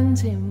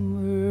finds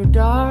him, her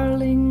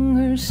darling,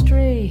 her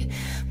stray.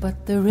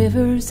 But the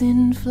river's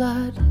in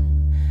flood,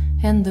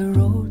 and the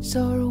roads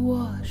are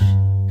awash,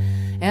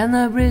 and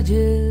the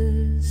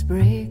bridges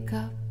break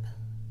up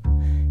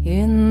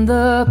in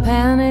the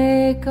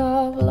panic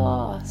of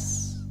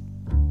loss.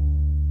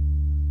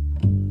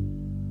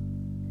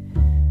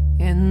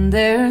 And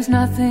there's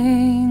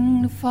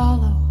nothing to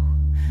follow,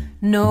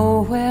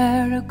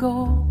 nowhere to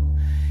go.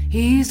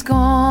 He's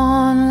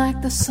gone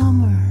like the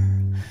summer,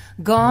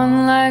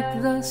 gone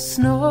like the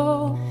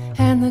snow,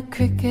 and the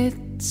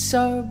crickets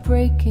are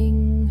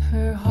breaking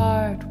her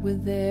heart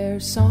with their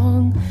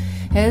song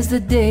as the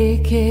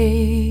day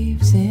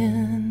caves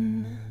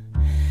in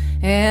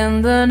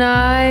and the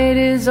night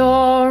is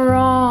all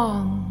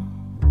wrong.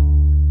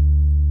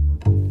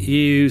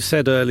 You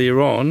said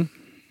earlier on,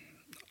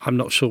 I'm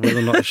not sure whether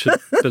or not I should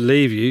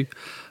believe you,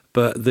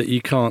 but that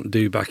you can't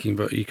do backing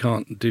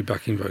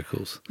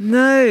vocals.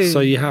 No. So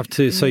you have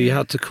to. So you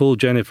had to call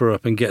Jennifer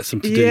up and get some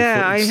to do.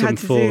 Yeah, I some had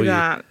to for do you.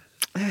 that.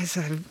 It's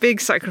a big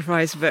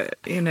sacrifice, but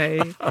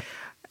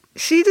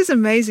she does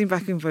amazing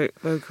backing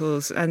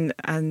vocals and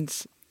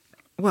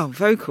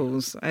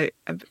vocals. And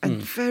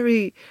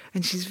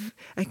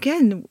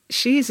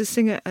she is a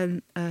singer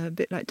a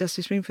bit like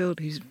Dusty Springfield,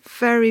 who's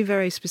very,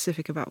 very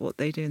specific about what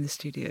they do in the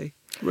studio.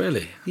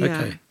 Really?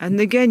 Yeah. Okay. And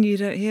again, you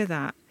don't hear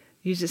that.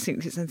 You just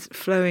think it's a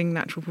flowing,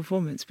 natural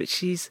performance, but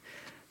she's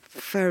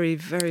very,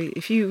 very...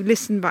 If you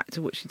listen back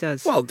to what she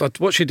does... Well,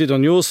 what she did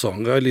on your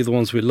song, Only the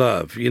Ones We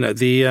Love,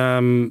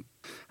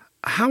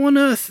 how on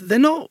earth...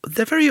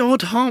 They're very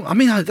odd harmonies. I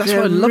mean, that's what I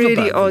love about them. They're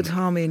really odd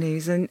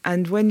harmonies,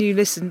 and when you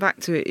listen back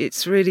to it,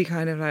 it's really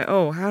kind of like,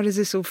 oh, how does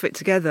this all fit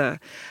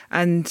together?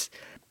 And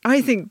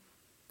I think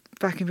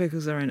backing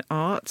vocals are an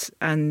art,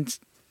 and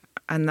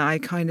I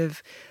kind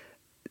of...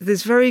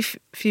 There's very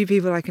few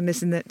people I can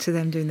listen to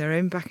them doing their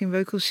own backing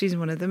vocals. She's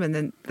one of them, and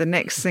then the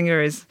next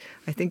singer is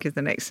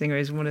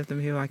one of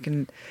them who I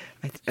can.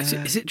 Is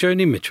it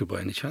Joni Mitchell by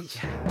any chance?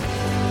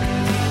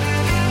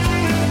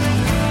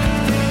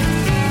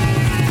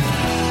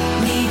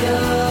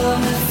 Needle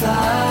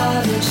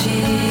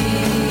mythology.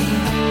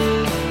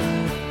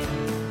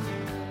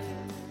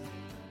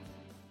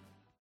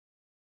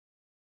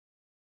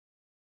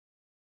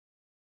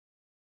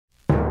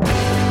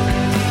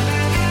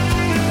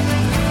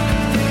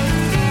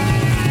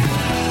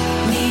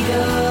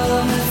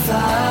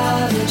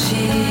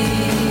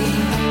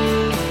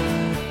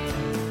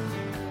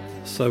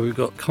 So we've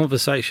got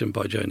Conversation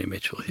by Joni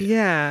Mitchell here.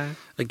 Yeah.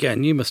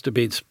 Again, you must have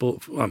been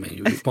spoiled. I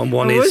mean,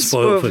 one I is was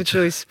spoiled for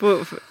choice.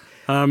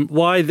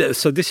 Why?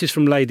 So this is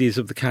from Ladies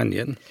of the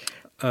Canyon,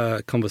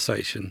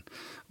 Conversation.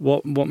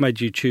 What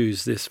made you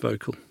choose this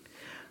vocal?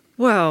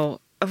 Well,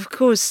 of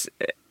course,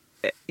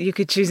 you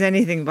could choose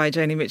anything by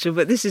Joni Mitchell,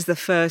 but this is the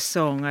first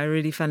song I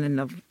really fell in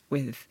love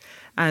with.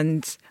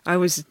 And I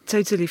was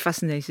totally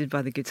fascinated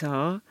by the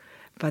guitar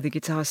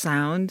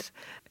sound.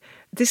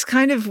 this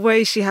kind of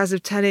way she has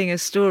of telling a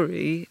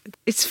story,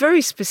 it's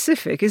very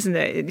specific, isn't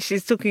it?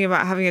 She's talking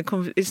about having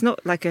it's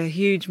not like a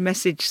huge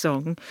message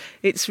song.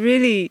 It's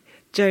really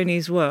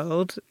Joni's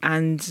world,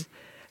 and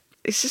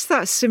it's just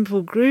that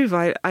simple groove.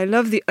 I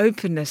love the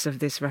openness of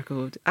this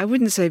record. I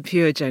wouldn't say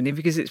pure Joni,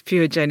 because it's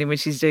pure Joni when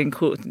she's doing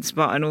Court and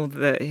Spot and all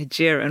the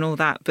Hejira and all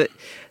that, but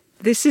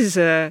this is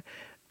a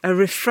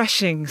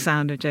refreshing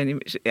sound of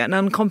Joni, an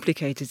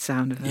uncomplicated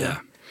sound of her. Yeah.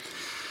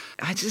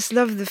 I just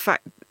love the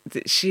fact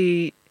that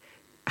she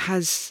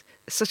has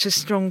such a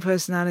strong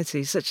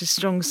personality, such a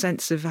strong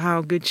sense of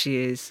how good she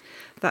is.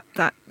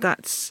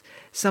 That's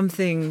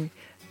something,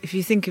 if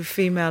you think of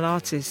female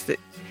artists, that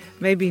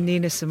maybe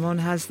Nina Simone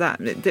has that,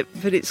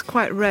 but it's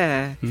quite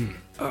rare.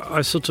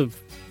 I sort of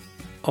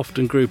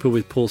often group her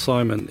with Paul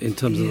Simon in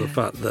terms of the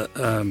fact that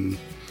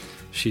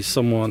she's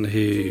someone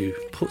who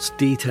puts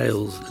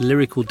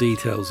lyrical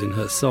details in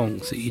her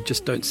songs that you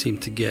just don't seem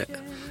to get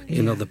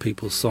in other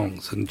people's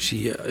songs, and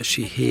she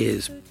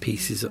hears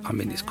pieces. I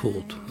mean, it's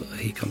called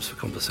 "He Comes for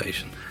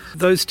Conversation."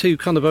 Those two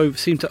kind of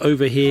seem to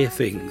overhear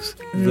things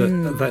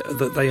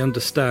that they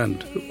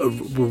understand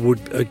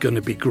are going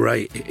to be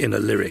great in a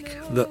lyric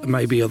that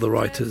maybe other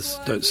writers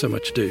don't so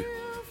much do.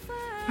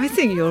 I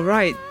think you're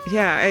right.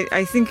 Yeah,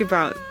 I think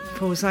about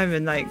Paul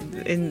Simon, like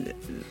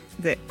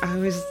I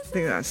always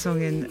think that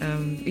song in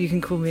You Can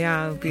Call Me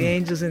Out, the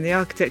angels in the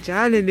architecture,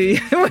 hallelujah,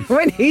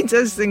 when he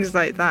does things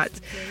like that.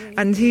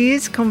 And he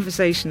is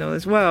conversational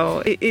as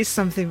well. It is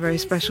something very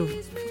special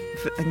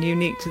and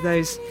unique to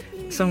those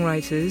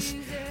songwriters,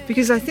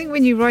 because I think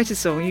when you write a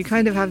song, you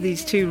kind of have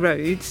these two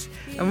roads,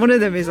 and one of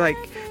them is like,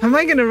 am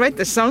I going to write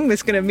the song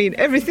that's going to mean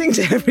everything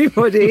to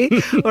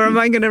everybody, or am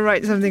I going to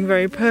write something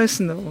very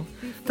personal?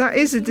 That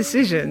is a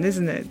decision,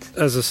 isn't it?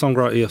 As a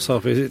songwriter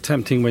yourself, is it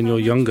tempting when you're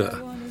younger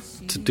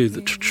to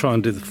try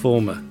and do the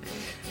former?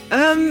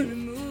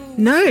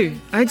 No,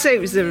 I'd say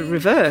it was the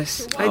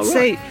reverse. I'd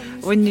say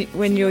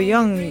when you're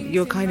young,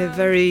 you're kind of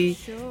very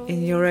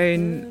in your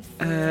own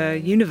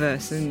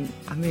universe, and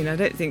I mean, I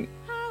don't think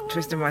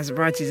Twist My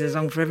Sobriety is a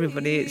song for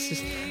everybody. It's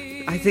just,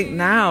 I think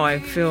now I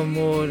feel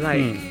more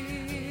like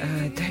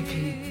don't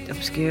be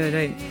obscure.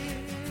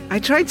 I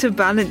try to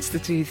balance the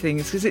two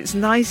things, because it's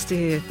nice to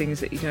hear things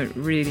that you don't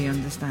really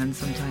understand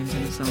sometimes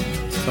in a song.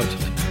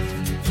 Totally.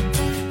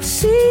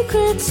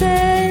 Secrets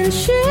and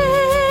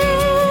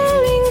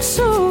sharing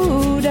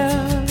soda,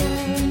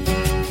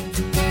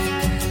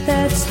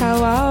 that's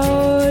how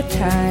our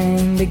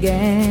time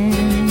began.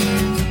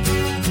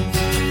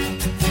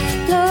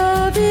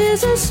 Love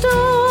is a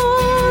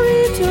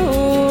story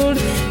told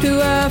to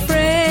a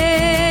friend.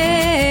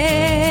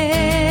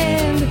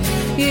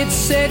 It's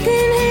secondhand,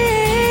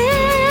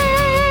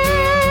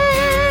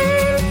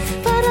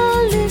 but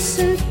I'll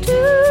listen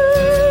to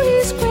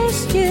his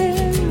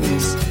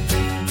questions.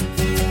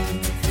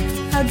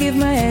 I'll give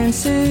my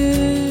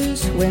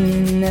answers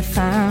when they're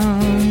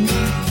found.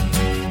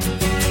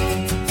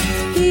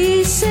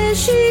 He says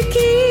she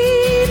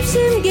keeps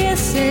him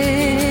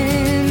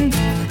guessing,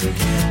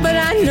 but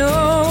I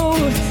know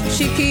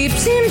she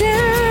keeps him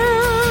down.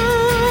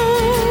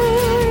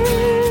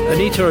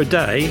 Anita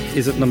O'Day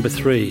is at number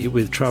 3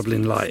 with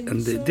Travelling Light,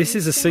 and this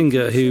is a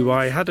singer who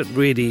I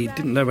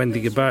didn't know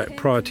anything about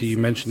prior to you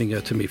mentioning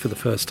her to me for the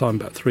first time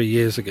about 3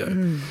 years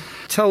ago.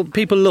 Tell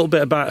people a little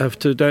bit about her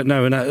who don't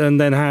know, and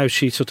then how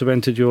she sort of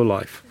entered your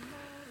life.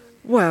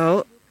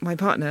 Well, my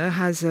partner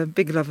has a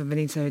big love of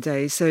Anita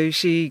O'Day, so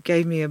she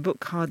gave me a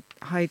book,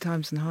 High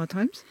Times and Hard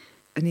Times,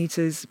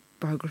 Anita's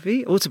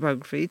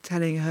autobiography,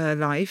 telling her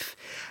life,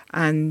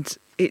 and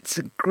it's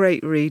a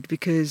great read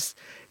because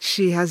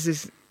she has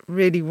this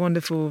really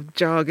wonderful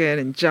jargon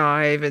and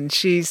jive, and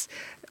she's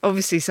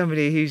obviously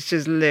somebody who's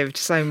just lived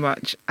so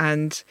much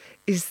and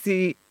is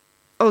the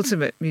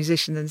ultimate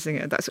musician and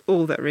singer. That's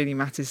all that really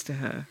matters to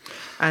her.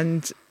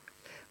 And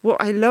what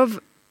I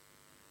love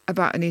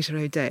about Anita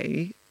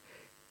O'Day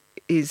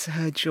is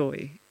her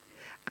joy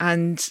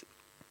and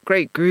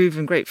great groove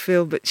and great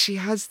feel, but she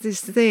has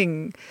this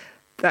thing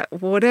that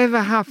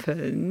whatever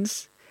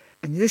happens,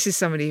 and this is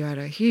somebody who had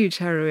a huge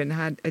heroin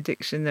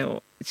addiction,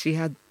 or she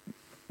had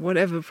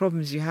whatever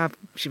problems you have,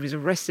 she was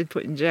arrested,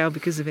 put in jail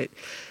because of it,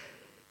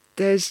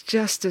 there's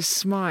just a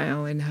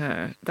smile in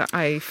her that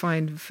I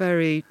find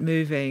very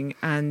moving.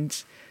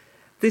 And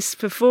this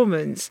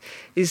performance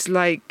is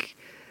like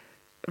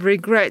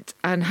regret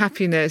and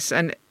happiness,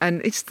 and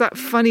it's that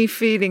funny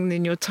feeling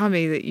in your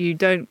tummy that you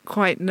don't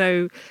quite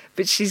know,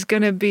 but she's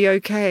going to be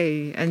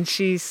okay, and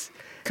she's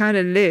kind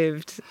of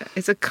lived.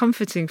 It's a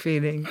comforting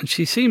feeling. And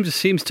she seems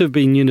to have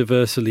been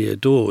universally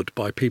adored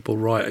by people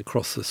right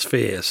across the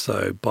sphere,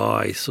 so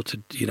by sort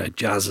of,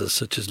 jazzers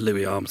such as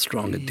Louis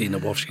Armstrong and Dina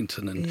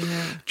Washington and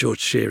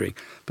George Shearing,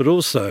 but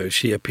also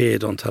she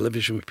appeared on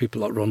television with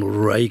people like Ronald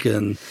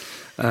Reagan,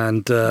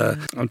 and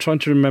I'm trying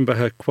to remember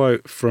her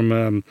quote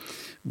from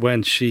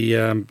when she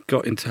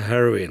got into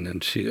heroin,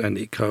 and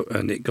it got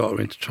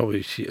her into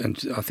trouble. And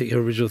I think her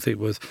original thing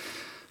was,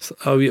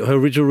 her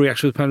original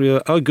reaction was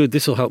apparently, "Oh, good,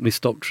 this will help me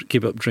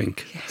give up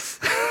drink." Yes.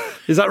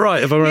 Is that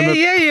right? If I remember,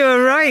 Yeah, you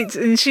were right.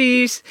 And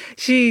she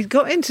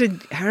got into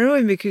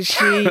heroin because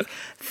she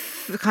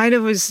kind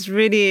of was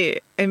really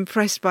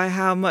impressed by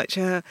how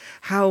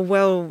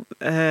well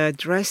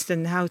dressed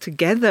and how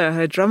together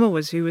her drummer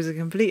was, who was a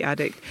complete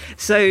addict.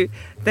 So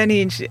then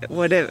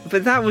whatever.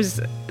 But that was,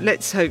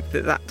 let's hope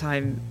that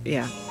time,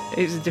 yeah,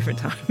 it was a different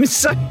time.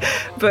 So,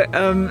 but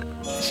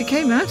she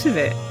came out of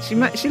it. She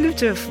lived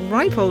to a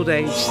ripe old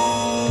age.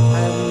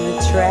 I'm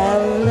a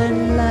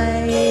traveling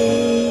light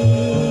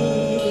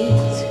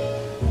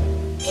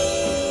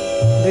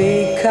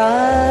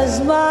because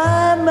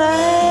my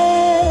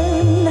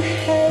man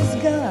has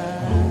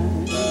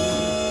gone.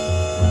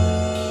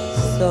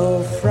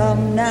 So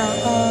from now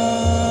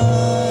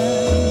on,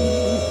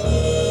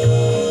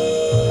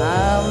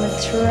 I'm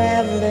a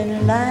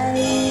traveling light.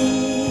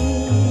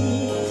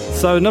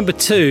 So number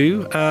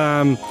 2,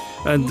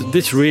 and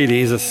this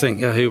really is a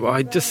singer who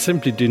I just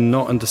simply do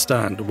not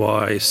understand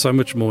why so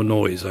much more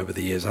noise over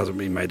the years hasn't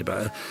been made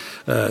about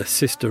her,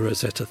 Sister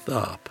Rosetta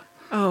Tharpe.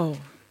 Oh,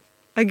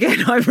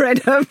 again, I've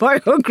read her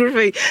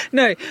biography.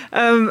 No,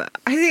 I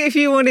think if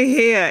you want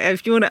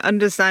to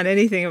understand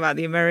anything about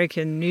the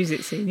American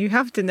music scene, you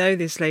have to know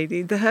this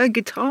lady. Her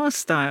guitar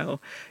style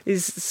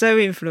is so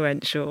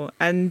influential.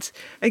 And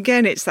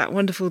again, it's that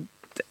wonderful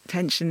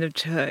tension of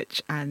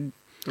church and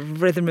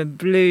rhythm and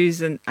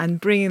blues and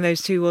bringing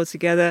those two worlds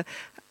together,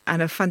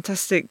 and a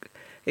fantastic,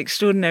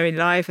 extraordinary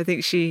life. I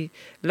think she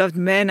loved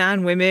men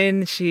and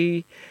women.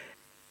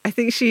 I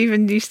think she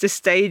even used to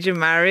stage a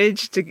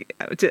marriage to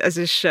as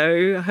a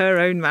show, her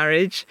own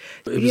marriage.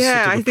 It was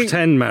sort of a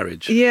pretend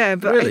marriage. Yeah,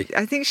 but really?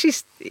 I think she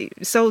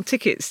sold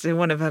tickets to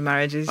one of her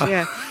marriages.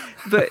 Yeah,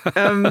 but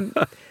an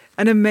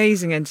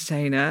amazing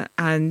entertainer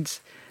and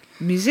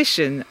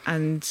musician.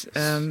 And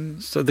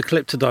so the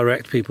clip to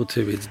direct people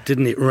to is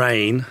 "Didn't It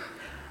Rain?"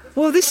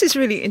 Well, this is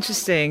really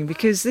interesting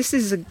because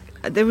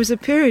there was a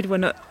period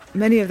when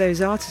many of those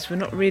artists were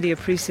not really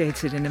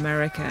appreciated in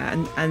America,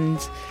 and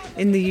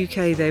in the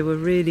UK they were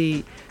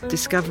really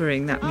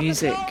discovering that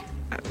music.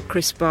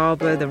 Chris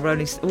Barber, the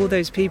Rolling Stones, all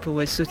those people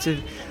were sort of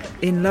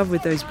in love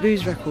with those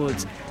blues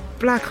records.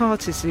 Black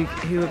artists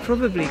who are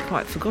probably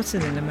quite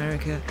forgotten in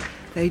America,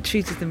 they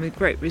treated them with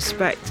great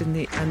respect and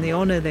the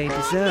honour they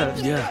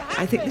deserved. Yeah.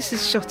 I think this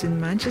is shot in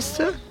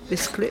Manchester,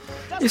 this clip.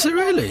 Is it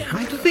really?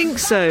 I think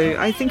so.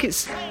 I think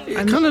it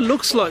kind of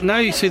looks like, now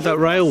you see that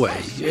railway,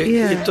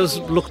 it does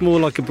look more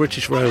like a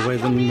British railway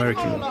than an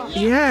American one.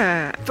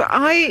 Yeah, but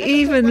I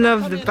even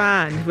love the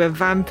band who are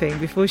vamping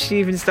before she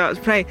even starts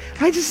playing.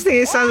 I just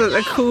think it sounds like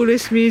the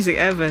coolest music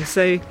ever.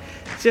 So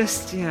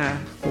just, yeah.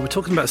 Well, we're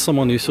talking about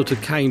someone who sort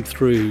of came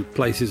through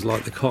places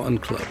like the Cotton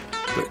Club,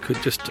 but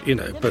could just,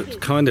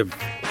 but kind of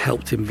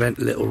helped invent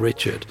Little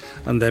Richard,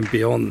 and then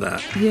beyond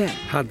that,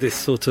 had this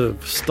sort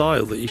of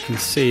style that you can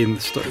see in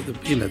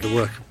the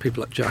work of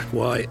people like Jack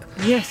White.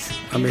 Yes.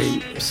 I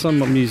mean, some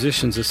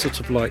musicians are sort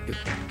of like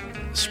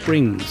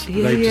springs.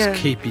 Yeah, they just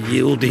keep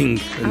yielding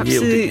and absolutely.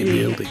 yielding and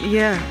yielding.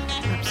 Yeah,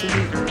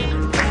 absolutely.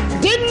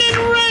 Didn't it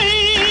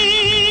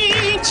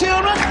rain,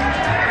 children?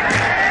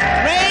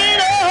 Rain,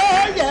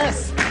 oh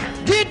yes.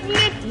 Didn't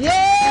it?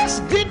 Yes,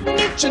 didn't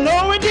it? You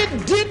know it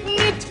did, didn't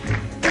it?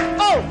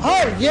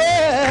 Oh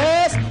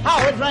yes,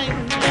 how it rained.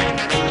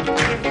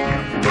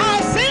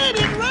 I said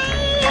it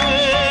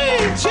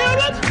rained,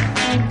 children.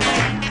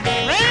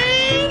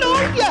 Rain,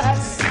 oh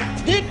yes.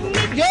 Didn't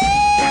it?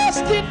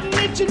 Yes, didn't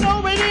it? You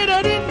know it did,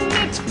 or didn't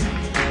it?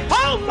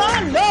 Oh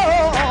my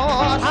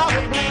Lord, how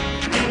it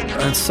rained.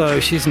 And so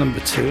she's number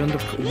 2, and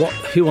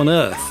who on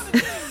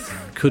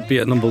earth could be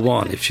at number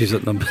 1 if she's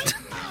at number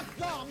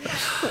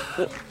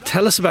 2?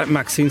 Tell us about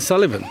Maxine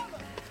Sullivan.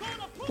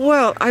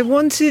 Well, I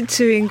wanted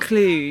to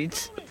include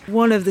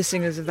one of the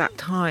singers of that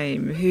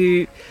time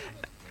who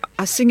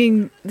are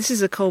singing, this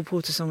is a Cole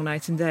Porter song,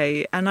 Night and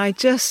Day, and I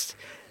just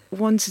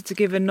wanted to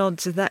give a nod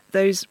to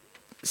those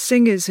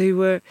singers who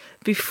were,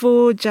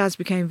 before jazz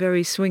became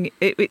very swing,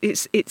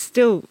 it's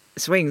still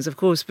swings, of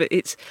course, but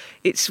it's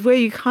where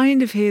you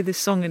kind of hear the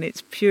song in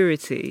its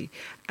purity.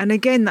 And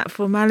again, that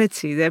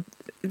formality,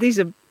 these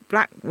are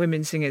black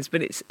women singers,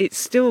 but it's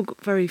still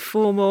very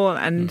formal,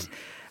 and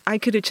I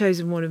could have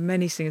chosen one of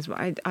many singers, but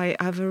I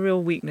have a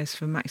real weakness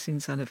for Maxine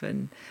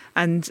Sullivan.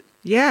 And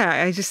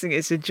yeah, I just think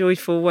it's a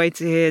joyful way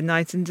to hear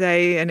Night and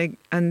Day,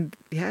 and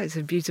yeah, it's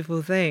a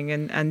beautiful thing.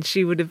 And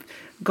she would have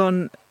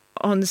gone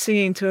on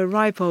singing to a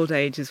ripe old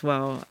age as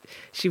well.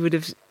 She would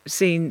have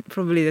seen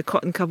probably the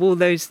Cotton Club, all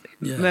those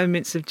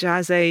moments of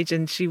jazz age,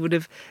 and she would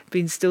have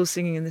been still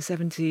singing in the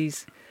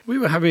 70s. We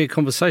were having a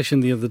conversation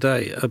the other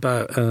day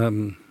about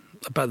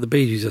the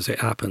Bee Gees as it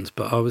happens,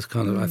 but I was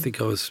I think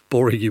I was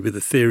boring you with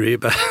a theory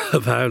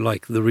of how,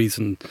 like, the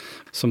reason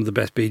some of the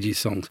best Bee Gees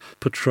songs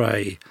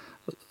portray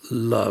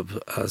love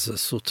as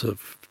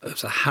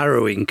a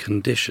harrowing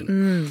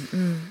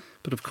condition.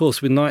 But of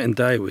course, with Night and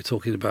Day, we're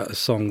talking about a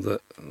song that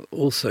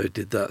also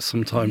did that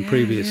sometime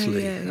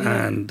previously,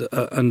 and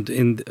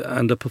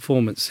a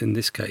performance in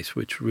this case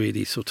which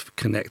really sort of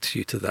connects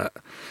you to that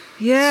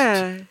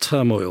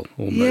turmoil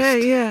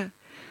almost. Yeah.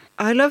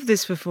 I love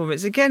this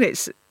performance. Again,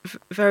 it's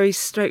very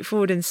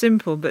straightforward and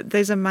simple, but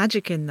there's a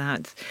magic in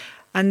that.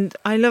 And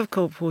I love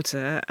Cole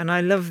Porter, and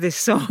I love this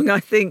song. I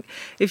think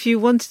if you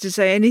wanted to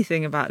say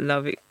anything about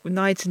love,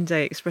 Night and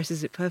Day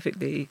expresses it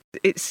perfectly.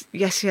 It's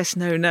yes, yes,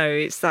 no, no.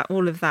 It's that,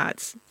 all of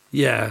that.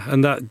 Yeah,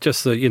 and that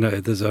just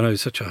the,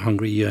 there's such a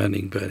hungry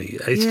yearning, Bernie.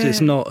 It's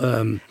just not.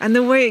 And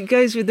the way it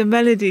goes with the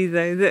melody,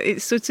 though, that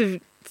it sort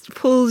of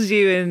pulls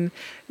you in.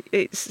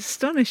 It's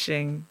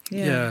astonishing.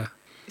 Yeah.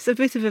 It's a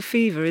bit of a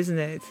fever, isn't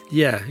it?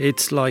 Yeah,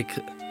 it's like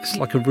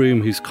a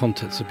room whose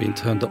contents have been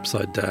turned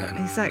upside down.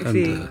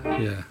 Exactly.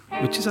 And,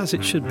 which is as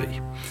it should be.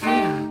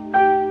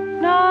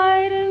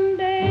 Night and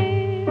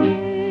day,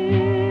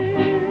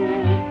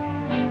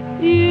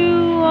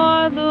 you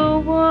are the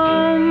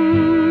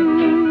one.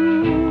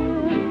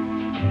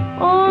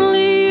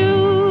 Only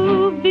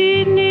you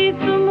beneath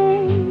the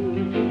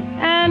moon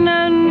and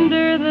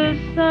under the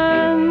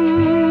sun.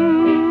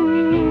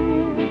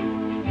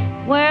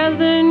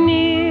 Whether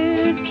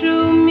near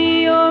to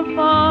me or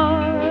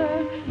far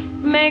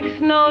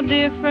makes no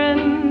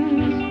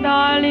difference,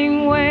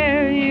 darling,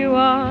 where you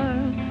are,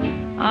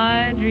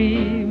 I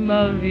dream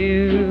of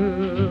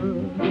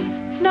you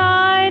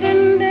night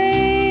and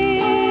day,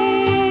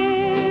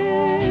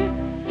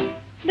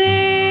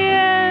 day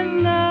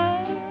and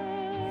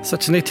night. So,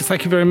 Tanita,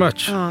 thank you very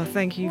much. Oh,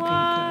 thank you, Pete.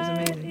 That was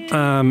amazing.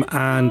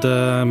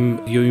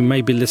 You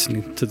may be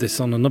listening to this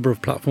on a number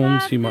of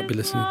platforms. You might be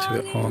listening to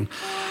it on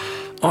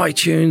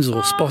iTunes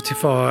or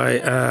Spotify,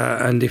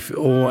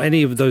 or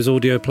any of those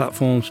audio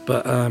platforms,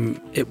 but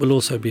it will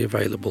also be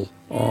available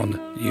on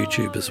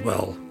YouTube as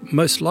well,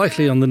 most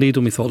likely on the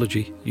Needle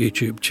Mythology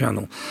YouTube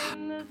channel.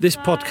 This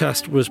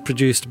podcast was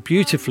produced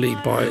beautifully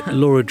by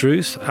Laura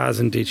Drews, as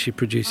indeed she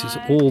produces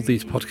all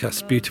these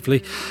podcasts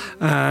beautifully,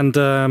 and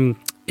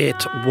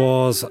it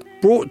was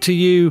brought to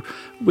you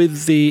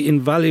with the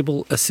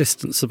invaluable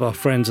assistance of our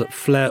friends at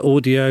Flair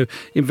Audio,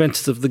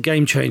 inventors of the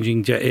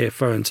game-changing Jet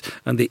earphones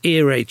and the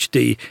Ear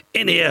HD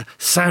in-ear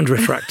sound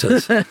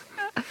refractors.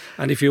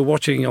 And if you're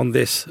watching on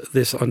this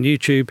on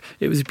YouTube,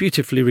 it was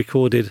beautifully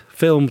recorded,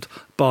 filmed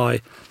by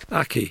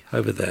Aki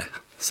over there.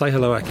 Say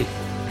hello, Aki.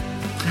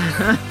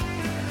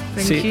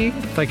 Thank you.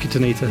 Thank you,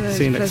 Tanita. Yeah,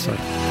 see you next pleasure.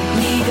 time.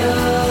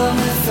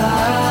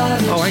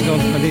 Oh, hang on.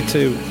 I need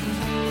to...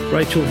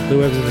 Rachel,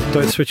 whoever,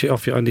 don't switch it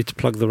off yet. I need to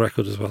plug the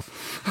record as well.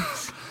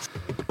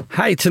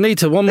 Hey,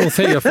 Tanita, one more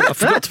thing. I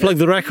forgot to plug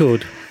the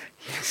record.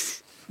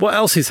 Yes. What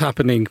else is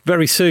happening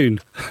very soon?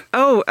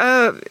 Oh,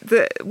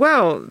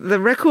 the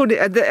record,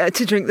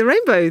 To Drink the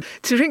Rainbow.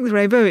 To Drink the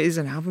Rainbow is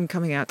an album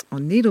coming out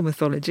on Needle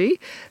Mythology,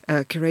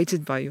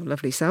 curated by your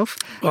lovely self.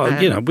 Well,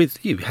 with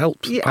you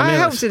helped. Yeah, I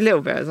helped a little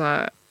bit.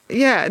 But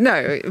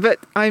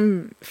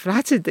I'm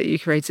flattered that you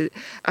created it.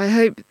 I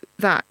hope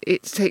that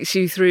it takes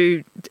you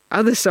through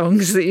other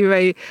songs that you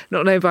may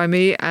not know by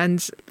me,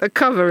 and the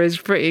cover is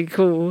pretty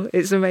cool.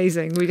 It's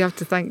amazing. We have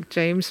to thank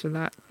James for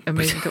that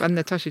amazing cover, and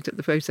Natasha took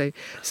the photo.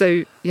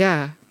 So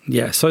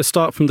so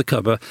start from the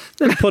cover,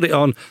 then put it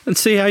on and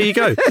see how you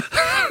go.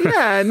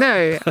 I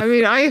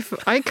mean, I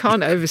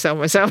can't oversell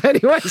myself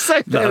anyway,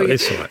 so no,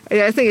 it's all right.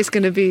 I think it's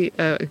going to be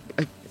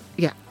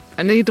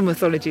and Needle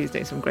Mythology is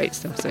doing some great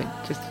stuff, so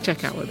just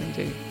check out what they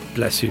do.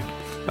 Bless you.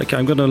 Okay,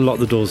 I'm going to unlock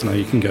the doors now.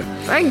 You can go.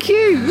 Thank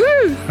you.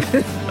 Woo!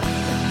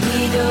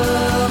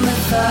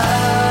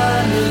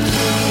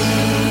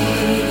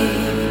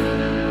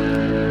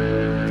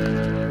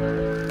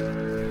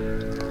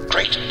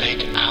 Great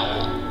Big